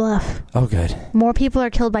 It's bluff. Oh, good. More people are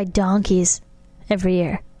killed by donkeys every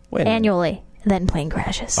year. Wait a minute. Annually than plane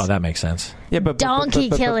crashes. Oh, that makes sense. Yeah, but Donkey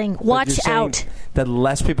killing. Watch you're saying out. That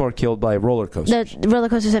less people are killed by roller coasters. The roller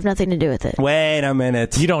coasters have nothing to do with it. Wait a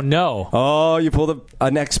minute. You don't know. Oh, you pulled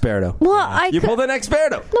an experto. Well, You pulled an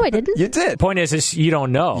experto. No, I didn't. You did. Point is you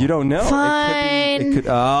don't know. You don't know. Fine. It could,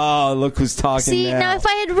 oh, look who's talking See, now if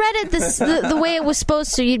I had read it the way it was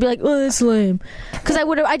supposed to, you'd be like, "Oh, that's lame," because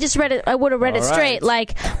I just read it. I would have read it All straight. right.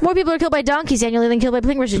 Like more people are killed by donkeys annually than killed by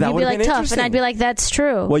plane crashes. That You'd be would've like been tough, and interesting. I'd be like, "That's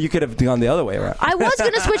true." Well, you could have gone the other way around. I was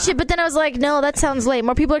gonna switch it, but then I was like, "No, that sounds lame.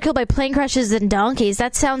 More people are killed by plane crashes than donkeys.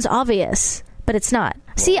 That sounds obvious." But it's not.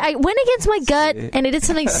 See, I went against my gut, and I did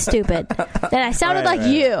something stupid. And I sounded like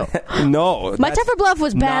you. No. My that's tougher bluff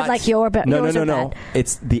was bad, not- like yours No. are bad.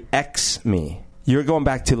 It's the ex me. You're going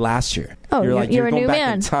back to last year. Oh, you're you're a going new back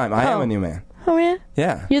man. in time. I am Oh. a new man. Oh, yeah?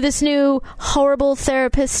 Yeah. You're this new horrible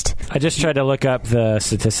therapist. I just tried to look up the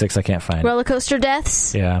statistics. I can't find it. Roller coaster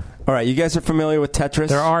deaths. Yeah. All right, you guys are familiar with Tetris?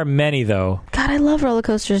 There are many, though. God, I love roller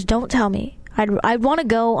coasters. Don't tell me. I'd want to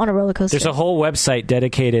go on a roller coaster. There's a whole website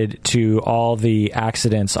dedicated to all the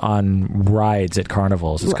accidents on rides at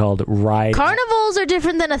carnivals. It's called Ride. Carnivals are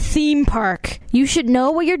different than a theme park. You should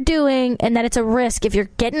know what you're doing and that it's a risk if you're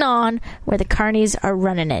getting on where the carnies are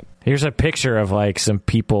running it. Here's a picture of like some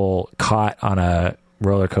people caught on a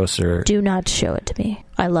roller coaster. Do not show it to me.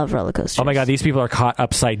 I love roller coasters. Oh my God, these people are caught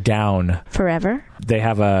upside down. Forever? They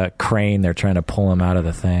have a crane. They're trying to pull them out of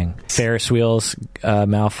the thing. Ferris wheels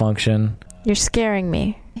malfunction. You're scaring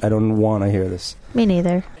me. I don't want to hear this. Me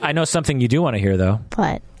neither. I know something you do want to hear, though.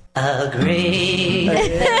 What? A great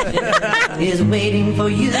is waiting for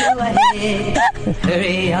you ahead.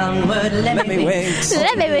 Hurry onward, let me wait.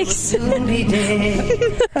 That makes Soon be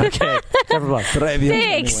dead. Okay. Never mind.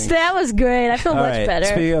 Thanks. That was great. I feel All much right. better.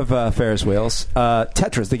 Speaking of Ferris wheels,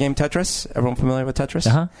 Tetris, the game Tetris. Everyone familiar with Tetris?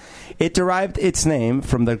 Uh-huh. It derived its name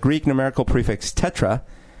from the Greek numerical prefix tetra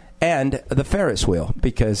and the Ferris wheel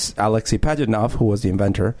because Alexei Pajitnov, who was the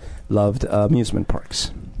inventor, loved amusement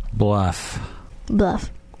parks. Bluff.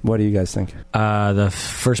 Bluff. What do you guys think? The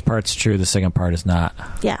first part's true. The second part is not.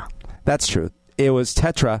 Yeah. That's true. It was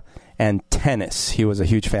tetra and tennis. He was a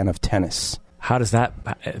huge fan of tennis. How does that...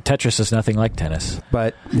 Tetris is nothing like tennis.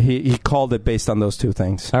 But he called it based on those two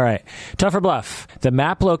things. All right. Tough or bluff? The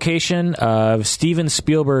map location of Steven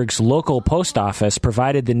Spielberg's local post office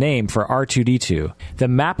provided the name for R2-D2. The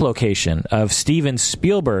map location of Steven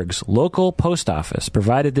Spielberg's local post office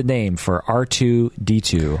provided the name for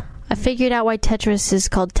R2-D2. I figured out why Tetris is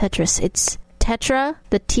called Tetris. It's Tetra,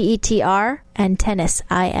 the T-E-T-R, and tennis,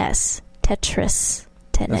 I-S. Tetris.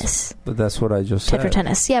 Tennis. That's what I just Tetra said.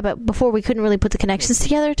 tennis. Yeah, but before we couldn't really put the connections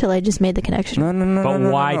together till I just made the connection. No. But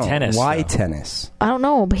why no. tennis, Why though? tennis? I don't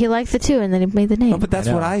know, but he liked the two and then he made the name. No, but that's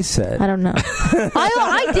I know. what I said. I don't know.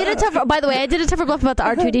 I did a tougher. By the way, I did a tougher bluff about the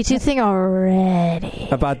R2-D2 thing already.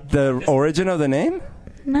 About the origin of the name?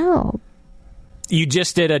 No. You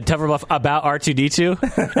just did a tougher bluff about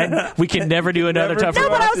R2-D2? And we can never do another tougher No,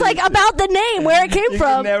 bluff? but I was like about the name, where it came You from.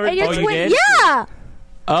 can never- And you're Oh, you did? Yeah.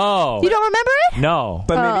 Oh. You don't remember it? No.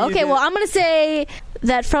 But maybe Oh, you okay. did- Well, I'm going to say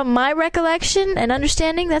that from my recollection and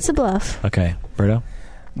understanding, that's a bluff. Okay. Berto?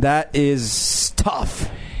 That is tough.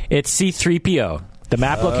 It's C-3PO. The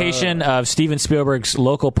map location of Steven Spielberg's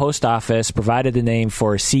local post office provided the name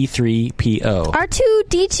for C-3PO.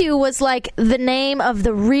 R2-D2 was like the name of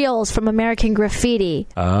the reels from American Graffiti.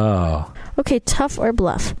 Oh. Okay, tough or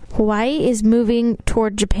bluff? Hawaii is moving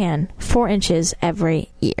toward Japan 4 inches every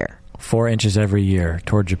year. 4 inches every year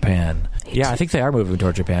toward Japan. Yeah, I think they are moving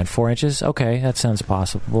toward Japan. 4 inches? Okay, that sounds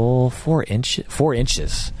possible. 4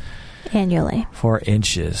 inches. Annually. 4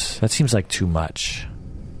 inches. That seems like too much.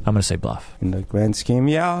 I'm going to say bluff. In the grand scheme,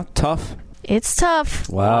 yeah, tough. It's tough.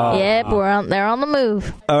 Wow. Yep, they're on the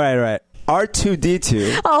move. All right.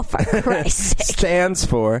 R2-D2 Oh, for Christ's sake. stands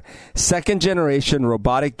for Second Generation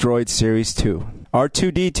Robotic Droid Series 2.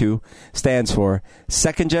 R2-D2 stands for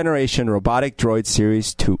Second Generation Robotic Droid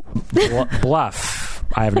Series 2. Bluff.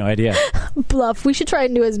 I have no idea. Bluff. We should try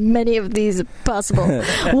and do as many of these as possible.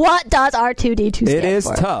 What does R2-D2 stand for? It is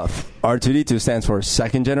tough. R2-D2 stands for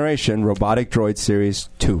Second Generation Robotic Droid Series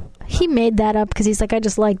 2. He made that up because he's like, I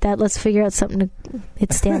just like that. Let's figure out something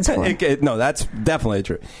it stands for. No, that's definitely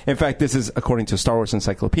true. In fact, this is according to Star Wars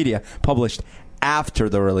Encyclopedia, published after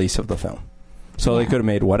the release of the film. So they could have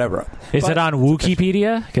made whatever up. Is it on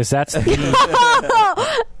Wikipedia? Because that's the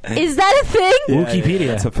Is that a thing? Wikipedia.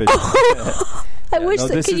 That's official. I wish.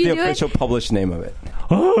 This Could is you the do official published name of it.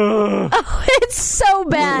 Oh, it's so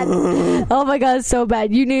bad. Oh my god, it's so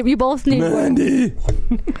bad. You both need work. Mandy.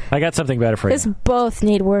 I got something better for you. Just both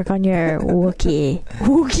need work on your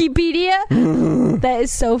Wikipedia. That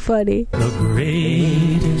is so funny. The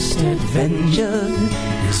greatest adventure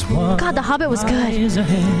is one. God, The Hobbit was good. Is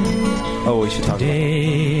ahead. Oh, we should talk about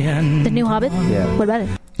it. The new Hobbit. Yeah. What about it?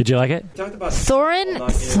 Did you like it? Thorin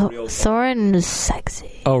is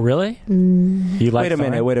sexy. Oh, really? You like Wait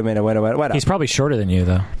a minute. What? He's probably shorter than you,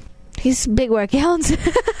 though. He's big workouts.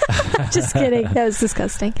 Just kidding. That was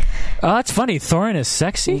disgusting. Oh, that's funny. Thorin is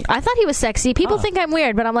sexy? I thought he was sexy. People think I'm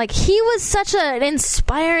weird, but I'm like, he was such an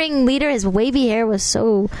inspiring leader. His wavy hair was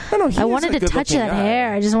so... I wanted to touch that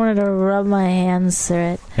hair. I just wanted to rub my hands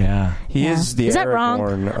through it. Yeah. He is the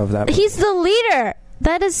Aragorn of that. He's the leader.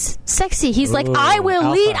 That is sexy. He's like, I will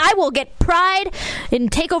alpha. lead. I will get pride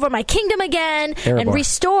and take over my kingdom again and Erebor.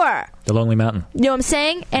 restore. The Lonely Mountain. You know what I'm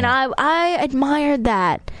saying? And I admired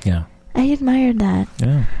that. Yeah. I admired that.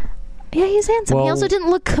 Yeah. Yeah, he's handsome. He Well- also didn't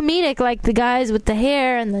look comedic like the guys with the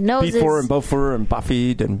hair and the noses. Before and Beaufort and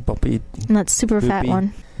Buffy and Bumpy. And that super fat Boopy.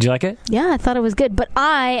 one. Did you like it? Yeah, I thought it was good. But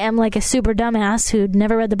I am like a super dumbass who'd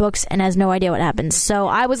never read the books and has no idea what happens. So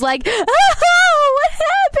I was like, oh, what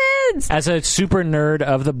happens? As a super nerd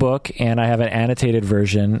of the book, and I have an annotated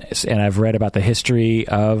version, and I've read about the history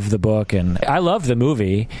of the book, and I love the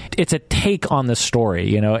movie. It's a take on the story.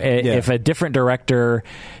 You know, if a different director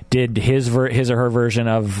did his or her version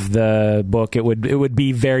of the book, it would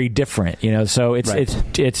be very different. You know, so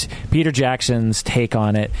it's Peter Jackson's take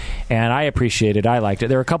on it, and I appreciate it. I liked it.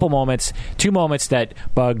 There were two moments that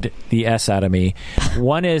bugged the S out of me.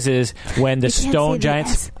 One is when the stone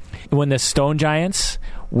giants. When the stone giants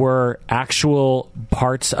were actual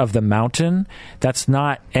parts of the mountain, that's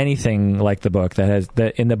not anything like the book.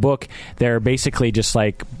 In the book, they're basically just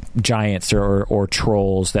like giants or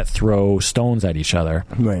trolls that throw stones at each other.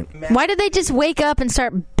 Right. Why did they just wake up and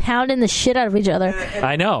start pounding the shit out of each other?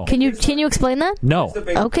 I know. Can you explain that? No.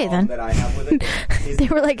 Okay, then. That I have with it They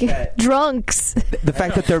were like drunks. the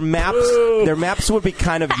fact that their maps would be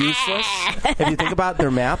kind of useless if you think about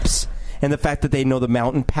their maps, and the fact that they know the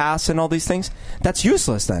mountain pass and all these things, that's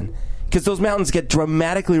useless then. Because those mountains get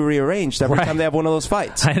dramatically rearranged every time they have one of those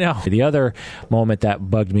fights. I know. The other moment that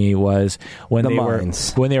bugged me was when they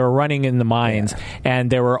were running in the mines,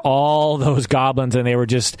 and there were all those goblins, and they were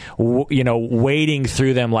just wading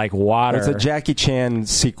through them like water. It's a Jackie Chan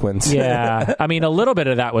sequence. Yeah, I mean, a little bit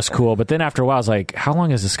of that was cool, but then after a while, I was like, how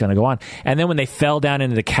long is this going to go on? And then when they fell down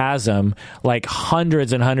into the chasm, like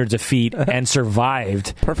hundreds and hundreds of feet, and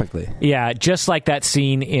survived perfectly. Yeah, just like that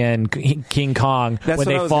scene in King Kong when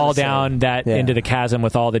they fall down into the chasm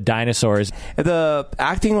with all the dinosaurs. The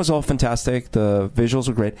acting was all fantastic. The visuals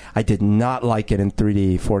were great. I did not like it in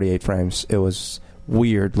 3D 48 frames. It was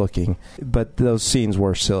weird looking, but those scenes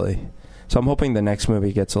were silly. So I'm hoping the next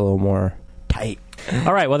movie gets a little more tight.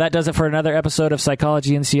 All right, well, that does it for another episode of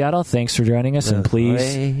Psychology in Seattle. Thanks for joining us, and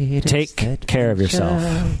please take care of yourself.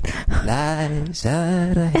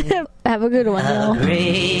 Have a good one, y'all.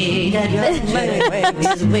 Great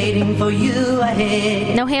adventure is waiting for you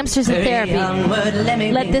ahead. No hamsters in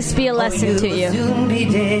therapy. Let this be a lesson to you. Soon be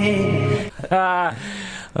dead.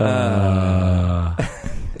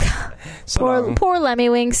 Poor Lemmy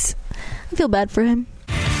Winks. I feel bad for him.